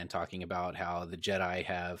and talking about how the Jedi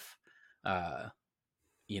have,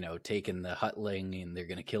 taken the Huttling and they're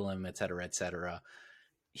going to kill him, et cetera, et cetera.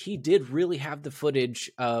 He did really have the footage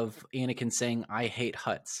of Anakin saying, "I hate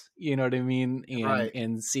Hutts." You know what I mean?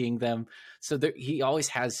 And seeing them. So he always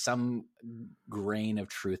has some grain of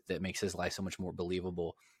truth that makes his life so much more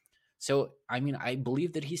believable. So, I mean, I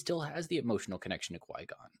believe that he still has the emotional connection to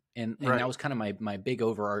Qui-Gon. And that was kind of my big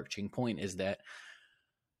overarching point, is that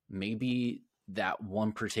maybe that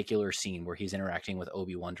one particular scene where he's interacting with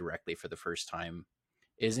Obi-Wan directly for the first time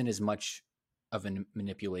isn't as much of a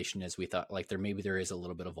manipulation as we thought. Like there is a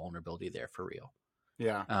little bit of vulnerability there for real.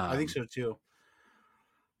 Yeah, I think so too.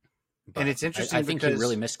 And it's interesting. I think he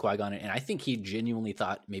really missed Qui-Gon, and I think he genuinely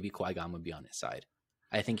thought maybe Qui-Gon would be on his side.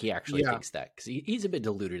 I think he actually thinks that, because he's a bit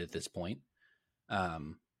deluded at this point.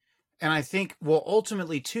 And I think, well,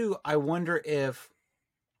 ultimately too, I wonder if,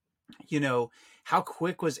 how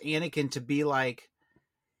quick was Anakin to be like,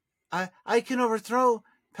 I can overthrow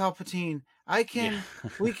Palpatine.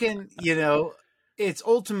 We can, it's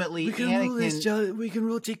ultimately Anakin. We can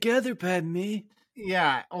rule together, Padme.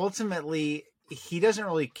 Yeah. Ultimately, he doesn't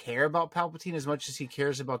really care about Palpatine as much as he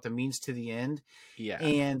cares about the means to the end. Yeah.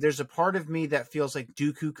 And there's a part of me that feels like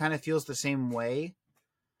Dooku kind of feels the same way.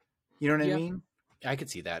 You know what I mean? I could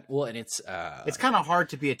see that. Well, and it's kind of hard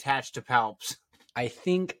to be attached to Palps. I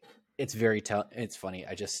think it's it's funny.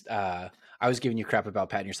 I just, I was giving you crap about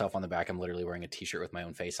patting yourself on the back. I'm literally wearing a t-shirt with my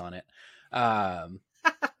own face on it.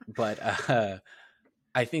 But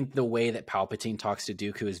I think the way that Palpatine talks to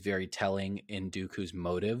Dooku is very telling in Dooku's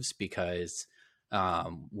motives, because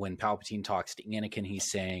when Palpatine talks to Anakin, he's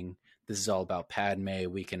saying, this is all about Padme.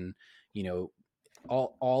 We can,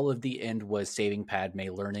 all of the end was saving Padme,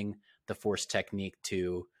 learning the Force technique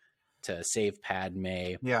to save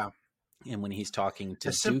Padme. Yeah. And when he's talking to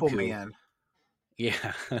a simple Dooku, man.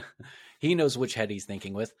 Yeah, he knows which head he's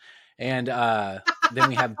thinking with. And then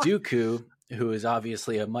we have Dooku, who is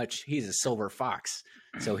obviously he's a silver fox.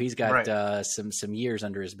 So he's got some years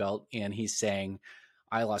under his belt, and he's saying,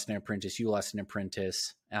 I lost an apprentice, you lost an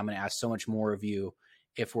apprentice, and I'm going to ask so much more of you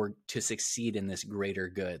if we're to succeed in this greater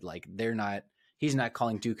good. Like he's not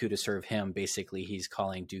calling Dooku to serve him. Basically, he's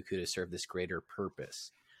calling Dooku to serve this greater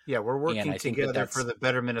purpose. Yeah, we're working together for the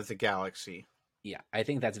betterment of the galaxy. Yeah, I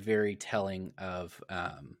think that's very telling of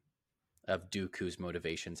Dooku's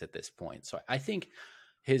motivations at this point. So I think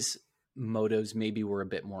his motives maybe were a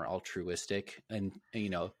bit more altruistic, and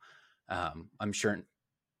I'm sure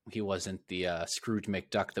he wasn't the Scrooge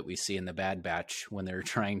McDuck that we see in the Bad Batch when they're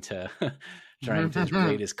trying to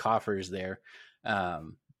raid his coffers there.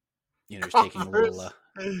 Just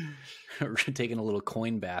taking a little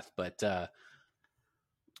coin bath, but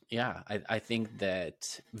I think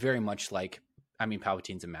that very much like,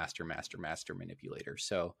 Palpatine's a master manipulator.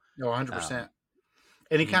 So 100%.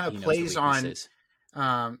 And he kind of plays on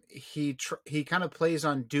he kind of plays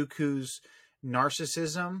on Dooku's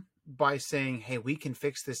narcissism by saying, "Hey, we can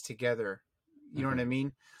fix this together." You know what I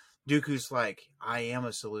mean? Dooku's like, "I am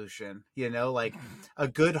a solution." Like a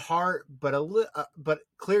good heart, but but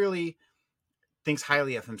clearly thinks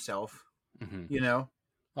highly of himself.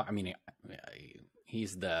 Well,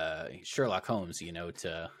 he's the Sherlock Holmes, he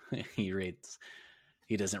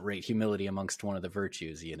doesn't rate humility amongst one of the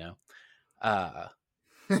virtues, But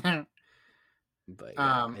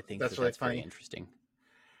I think that's really very interesting.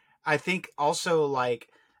 I think also like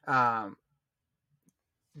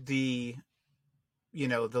the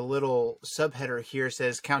little subheader here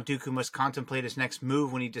says Count Dooku must contemplate his next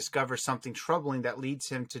move when he discovers something troubling that leads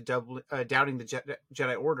him to doubting the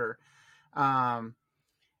Jedi Order.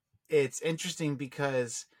 It's interesting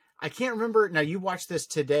because I can't remember. Now, you watched this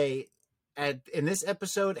today. In this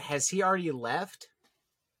episode, has he already left?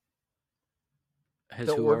 Has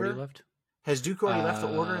who already left? Has Dooku already left the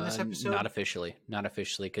Order in this episode? Not officially,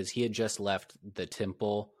 because he had just left the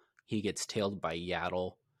temple. He gets tailed by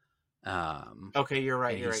Yaddle. Okay, you're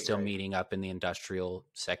right. And he's still meeting up in the industrial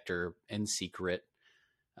sector in secret.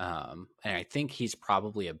 And I think he's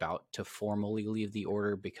probably about to formally leave the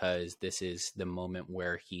Order, because this is the moment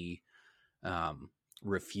where he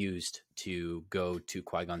refused to go to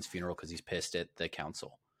Qui-Gon's funeral because he's pissed at the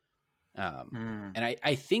council. And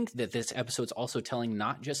I think that this episode's also telling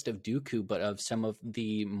not just of Dooku, but of some of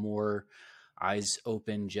the more eyes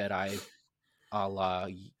open Jedi a la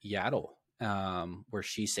Yaddle, where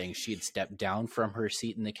she's saying she had stepped down from her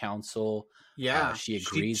seat in the council. Yeah. She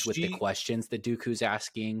agrees with the questions that Dooku's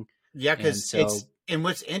asking. Yeah, because and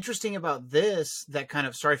what's interesting about this, that kind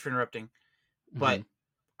of, sorry for interrupting, but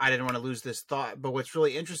I didn't want to lose this thought. But what's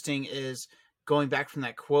really interesting is going back from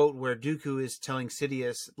that quote where Dooku is telling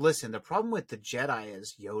Sidious, listen, the problem with the Jedi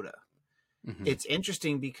is Yoda. It's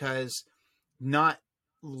interesting because not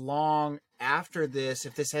long after this,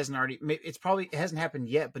 if this hasn't already, it hasn't happened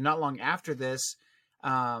yet, but not long after this,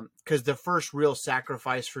 because the first real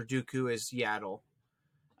sacrifice for Dooku is Yaddle.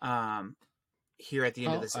 Here at the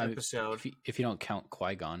end of this episode, if you don't count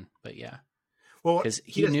Qui-Gon, but yeah, well, because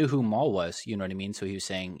he knew who Maul was, you know what I mean. So he was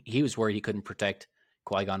saying he was worried he couldn't protect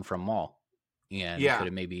Qui-Gon from Maul, and could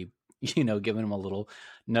have maybe given him a little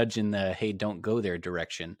nudge in the hey, don't go there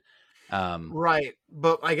direction. Right,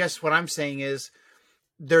 but I guess what I'm saying is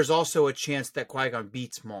there's also a chance that Qui-Gon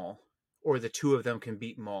beats Maul, or the two of them can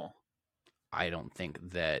beat Maul. I don't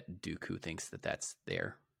think that Dooku thinks that that's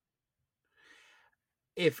there.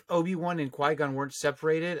 If Obi-Wan and Qui-Gon weren't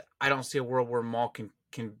separated, I don't see a world where Maul can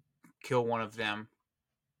kill one of them.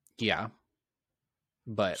 Yeah.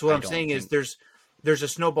 But so what I'm saying is there's a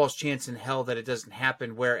snowball's chance in hell that it doesn't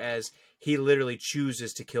happen, whereas he literally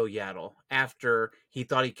chooses to kill Yaddle after he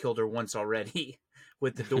thought he killed her once already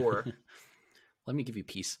with the door. Let me give you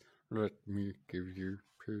peace. Let me give you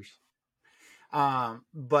peace. But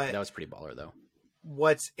that was pretty baller, though.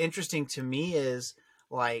 What's interesting to me is,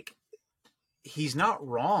 like, he's not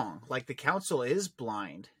wrong. Like, the council is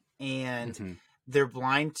blind, and they're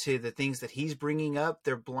blind to the things that he's bringing up.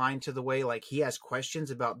 They're blind to the way, like, he has questions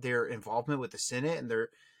about their involvement with the Senate and their,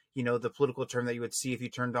 the political term that you would see if you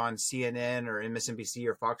turned on CNN or MSNBC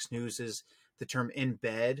or Fox News is the term in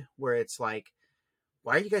bed, where it's like,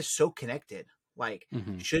 why are you guys so connected? Like,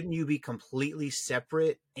 shouldn't you be completely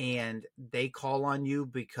separate and they call on you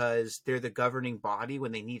because they're the governing body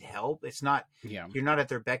when they need help? It's not, you're not at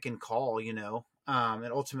their beck and call, and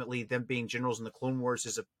ultimately them being generals in the Clone Wars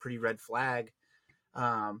is a pretty red flag.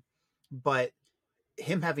 But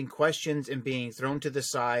him having questions and being thrown to the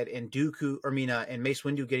side, and and Mace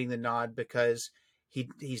Windu getting the nod because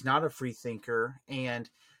he's not a free thinker, and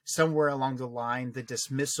somewhere along the line, the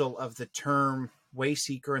dismissal of the term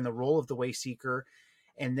Wayseeker and the role of the Wayseeker,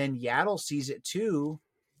 and then Yaddle sees it too,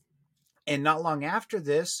 and not long after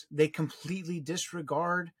this, they completely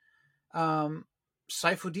disregard Sifo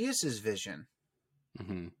Dyas's vision.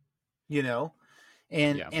 And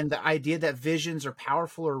the idea that visions are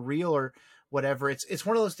powerful or real or whatever. It's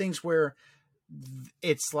one of those things where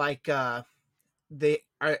it's like they're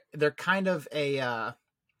kind of a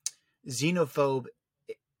xenophobe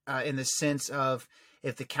in the sense of,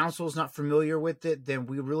 if the council is not familiar with it, then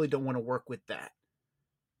we really don't want to work with that.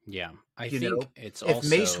 Yeah, I think it's if also...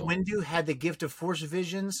 Mace Windu had the gift of Force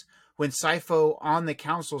visions, when Sifo on the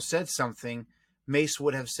council said something, Mace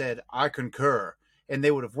would have said, I concur, and they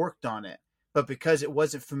would have worked on it. But because it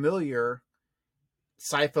wasn't familiar,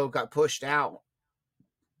 Sifo got pushed out,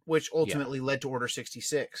 which ultimately led to Order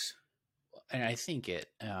 66. And I think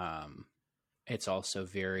it's also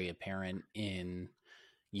very apparent in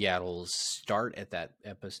Yaddle's start at that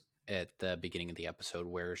episode, at the beginning of the episode,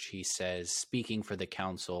 where she says, speaking for the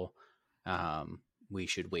council, we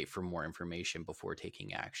should wait for more information before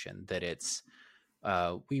taking action. That it's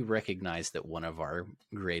we recognize that one of our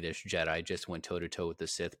greatest Jedi just went toe to toe with the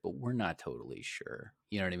Sith, but we're not totally sure.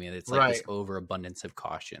 You know what I mean? It's like this overabundance of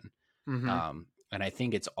caution. And I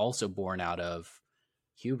think it's also born out of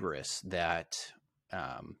hubris that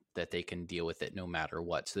they can deal with it no matter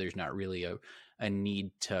what. So there's not really a need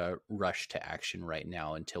to rush to action right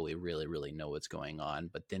now until we really, really know what's going on.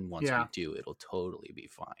 But then once we do, it'll totally be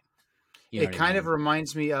fine. It kind of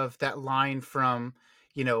reminds me of that line from,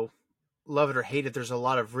 love it or hate it, there's a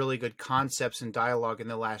lot of really good concepts and dialogue in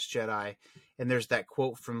The Last Jedi. And there's that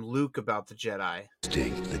quote from Luke about the Jedi. The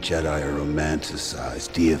Jedi are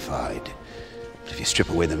romanticized, deified. But if you strip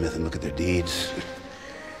away the myth and look at their deeds,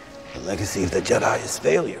 the legacy of the Jedi is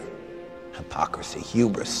failure. Hypocrisy,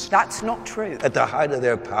 hubris. That's not true. At the height of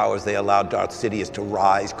their powers, they allowed Darth Sidious to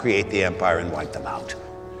rise, create the Empire, and wipe them out.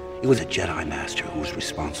 It was a Jedi Master who was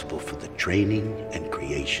responsible for the training and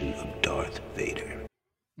creation of Darth Vader.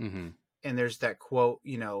 Mm-hmm. And there's that quote,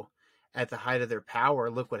 at the height of their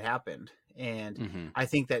power, look what happened. And Mm-hmm. I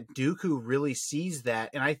think that Dooku really sees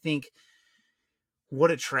that. And I think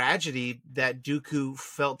what a tragedy that Dooku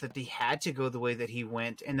felt that he had to go the way that he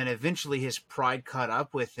went. And then eventually his pride caught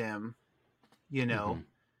up with him,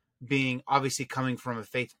 being obviously coming from a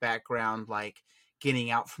faith background, like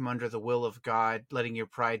getting out from under the will of God, letting your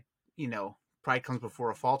pride, pride comes before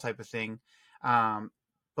a fall type of thing.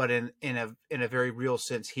 But in a very real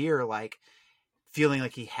sense here, like feeling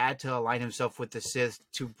like he had to align himself with the Sith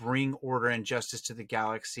to bring order and justice to the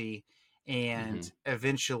galaxy, and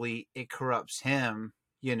eventually it corrupts him,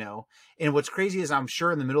 And what's crazy is I'm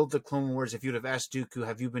sure in the middle of the Clone Wars, if you'd have asked Dooku,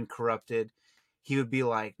 have you been corrupted? He would be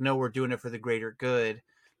like, no, we're doing it for the greater good.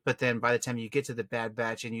 But then by the time you get to the Bad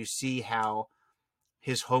Batch and you see how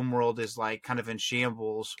his homeworld is like kind of in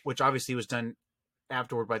shambles, which obviously was done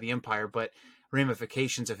afterward by the Empire, but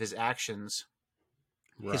ramifications of his actions.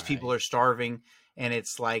 Right. His people are starving, and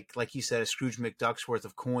it's like you said, a Scrooge McDuck's worth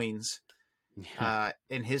of coins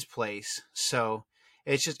in his place. So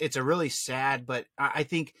it's a really sad, but I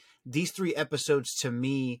think these 3 episodes to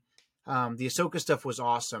me, the Ahsoka stuff was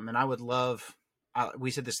awesome, and I would love. We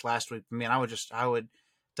said this last week. Man, I would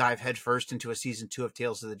dive headfirst into a season 2 of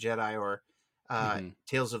Tales of the Jedi, or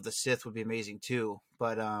Tales of the Sith would be amazing too.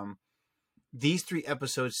 But these 3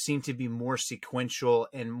 episodes seem to be more sequential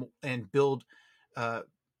and build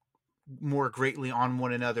more greatly on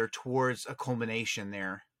one another towards a culmination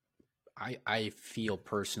there. I feel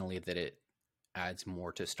personally that it adds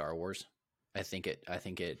more to Star Wars. I think it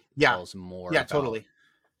tells more. Yeah, about, totally.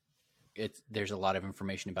 There's a lot of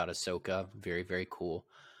information about Ahsoka. Very, very cool.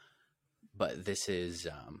 But this is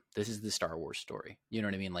the Star Wars story. You know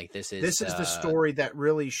what I mean? Like this is the story that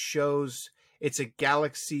really shows it's a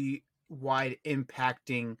galaxy-wide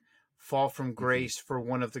impacting fall from grace for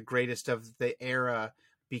one of the greatest of the era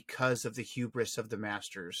because of the hubris of the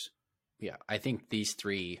Masters. Yeah, I think these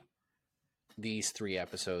three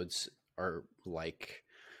episodes are like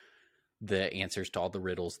the answers to all the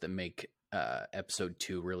riddles that make episode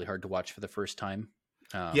 2 really hard to watch for the first time.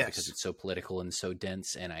 Yes. Because it's so political and so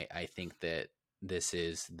dense, and I think that this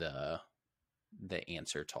is the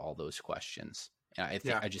answer to all those questions. And I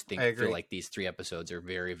feel like these 3 episodes are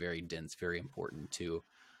very, very dense, very important to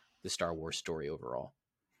the Star Wars story overall.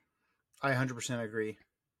 I 100% agree.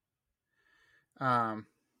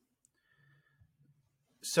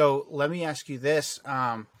 So let me ask you this.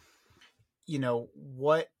 What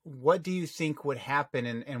do you think would happen?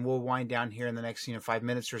 And we'll wind down here in the next 5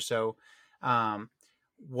 minutes or so.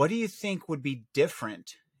 What do you think would be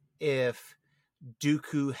different if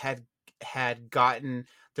Dooku had gotten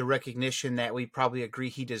the recognition that we probably agree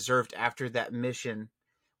he deserved after that mission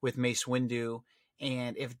with Mace Windu,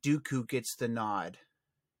 and if Dooku gets the nod?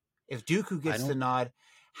 If Dooku gets the nod,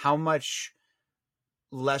 how much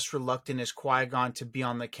less reluctant is Qui-Gon to be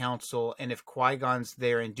on the council? And if Qui-Gon's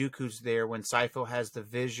there and Dooku's there when Sifo has the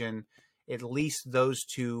vision, at least those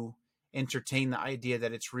two entertain the idea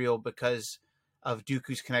that it's real because of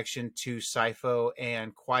Dooku's connection to Sifo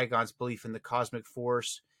and Qui-Gon's belief in the cosmic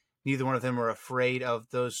force. Neither one of them are afraid of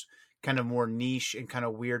those kind of more niche and kind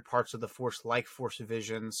of weird parts of the force, like force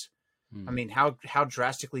visions. I mean, how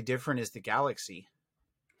drastically different is the galaxy?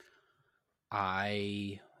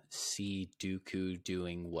 I see Dooku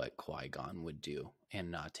doing what Qui-Gon would do and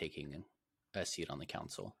not taking a seat on the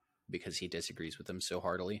council because he disagrees with them so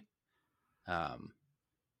heartily.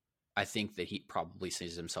 I think that he probably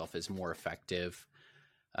sees himself as more effective.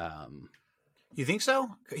 You think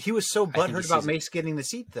so? He was so butthurt about Mace getting the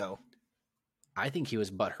seat, though. I think he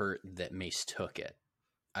was butthurt that Mace took it.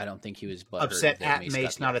 I don't think he was butthurt upset that at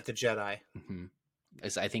Mace, not at the Jedi. Mm-hmm.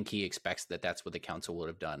 As I think he expects that that's what the council would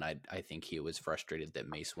have done. I think he was frustrated that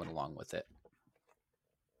Mace went along with it.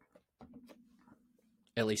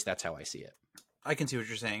 At least that's how I see it. I can see what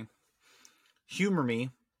you're saying. Humor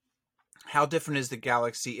me. How different is the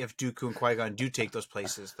galaxy if Dooku and Qui-Gon do take those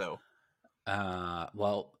places, though?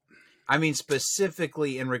 Well, I mean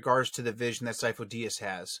specifically in regards to the vision that Sifo Dyas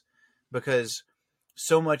has, because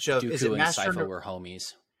so much of Dooku and Sifo were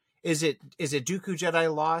homies. Is it Dooku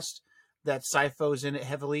Jedi Lost that Sifo's in it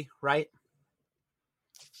heavily, right?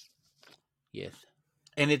 Yes.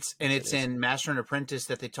 And it's in Master and Apprentice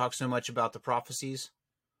that they talk so much about the prophecies.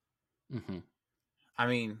 Mm-hmm. I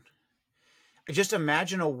mean, just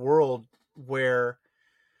imagine a world where,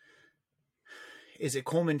 is it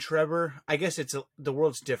Coleman Trebor? I guess the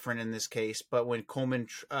world's different in this case, but when Coleman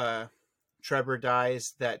Trebor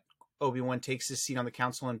dies, that Obi-Wan takes his seat on the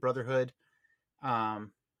council in Brotherhood.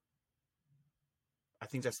 I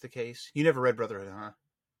think that's the case. You never read Brotherhood, huh?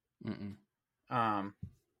 Mm-mm.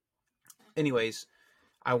 Anyways,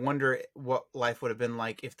 I wonder what life would have been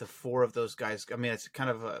like if the 4 of those guys. I mean, it's kind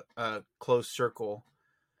of a closed circle,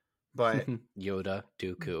 but Yoda,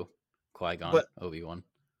 Dooku, Qui-Gon, But- Obi-Wan.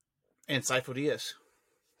 and Sifo Dyas,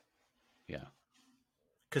 Yeah.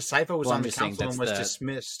 because Sifo was Well, I'm on the just saying council and was that's the-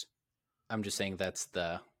 dismissed. I'm just saying that's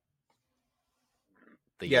the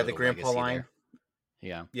The Yoda grandpa legacy line.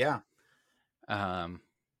 there. Yeah. I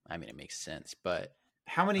mean, it makes sense, but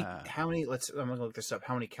How many? I'm gonna look this up.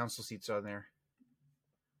 How many council seats are there?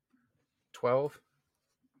 12.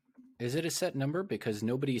 is it a set number? Because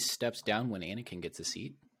nobody steps down when Anakin gets a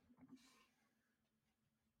seat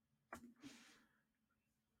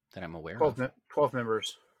that I'm aware 12, of. 12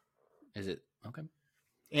 members. Is it okay?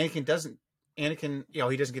 Anakin doesn't. Anakin,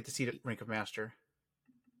 he doesn't get the seat at rank of master.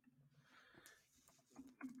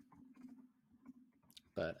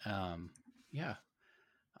 But yeah.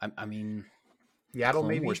 I mean, Yaddle, Clone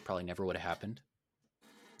maybe. Wars probably never would have happened.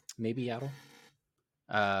 Maybe Yaddle.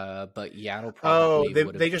 But Yaddle probably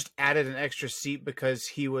would have. They just added an extra seat because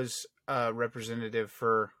he was representative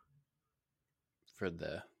for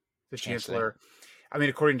the the Chancellor. Chancellor. I mean,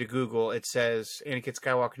 according to Google, it says Anakin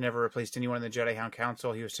Skywalker never replaced anyone in the Jedi Hound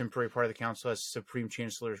Council. He was temporary part of the council as Supreme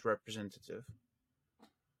Chancellor's representative.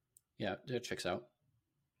 Yeah, that checks out.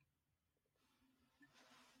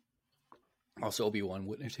 Also, Obi-Wan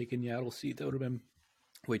wouldn't have taken Yaddle's seat. That would have been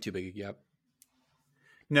way too big a gap.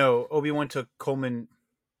 No, Obi-Wan took Coleman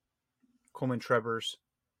Trevor's.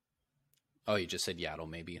 Oh, you just said Yaddle,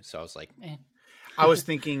 maybe. So I was like, eh. I was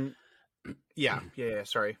thinking, yeah,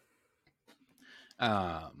 sorry.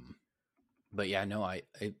 But yeah, no, I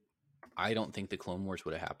don't think the Clone Wars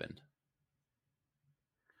would have happened.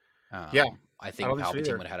 Yeah, I think don't think so Palpatine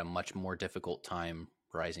either. would have had a much more difficult time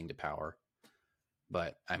rising to power.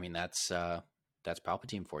 But I mean, that's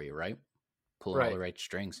Palpatine for you, right? Pulling all Right. the right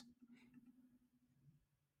strings.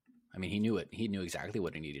 I mean, he knew it. He knew exactly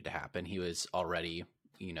what needed to happen. He was already,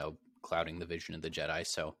 clouding the vision of the Jedi.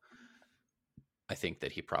 So I think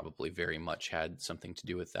that he probably very much had something to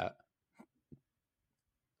do with that.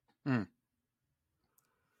 Hmm.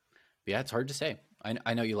 But yeah, it's hard to say.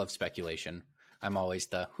 I know you love speculation. I'm always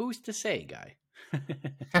the who's to say guy.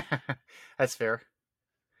 That's fair.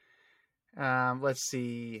 Let's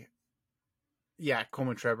see. Yeah,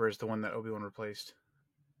 Coleman Trevor is the one that Obi-Wan replaced.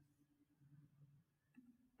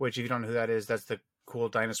 Which, if you don't know who that is, that's the cool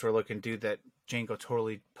dinosaur-looking dude that Jango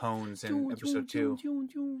totally pwns in Episode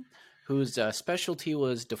 2. Whose specialty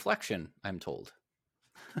was deflection, I'm told.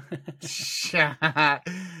 That's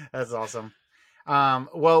awesome.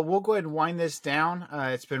 Well, we'll go ahead and wind this down.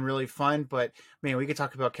 It's been really fun, but man, we could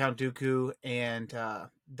talk about Count Dooku and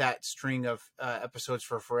that string of episodes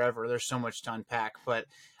for forever. There's so much to unpack, but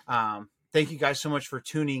thank you guys so much for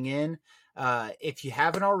tuning in. If you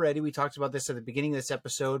haven't already, we talked about this at the beginning of this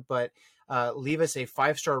episode, but leave us a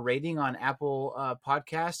 5-star rating on Apple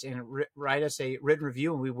Podcasts and write us a written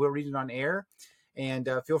review, and we will read it on air. And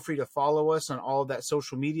feel free to follow us on all of that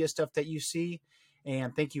social media stuff that you see.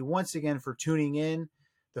 And thank you once again for tuning in.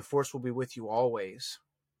 The Force will be with you always.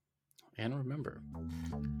 And remember,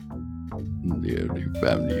 The only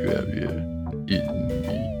family you have here is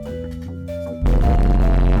me.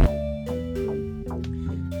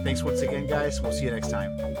 Thanks once again, guys. We'll see you next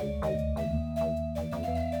time.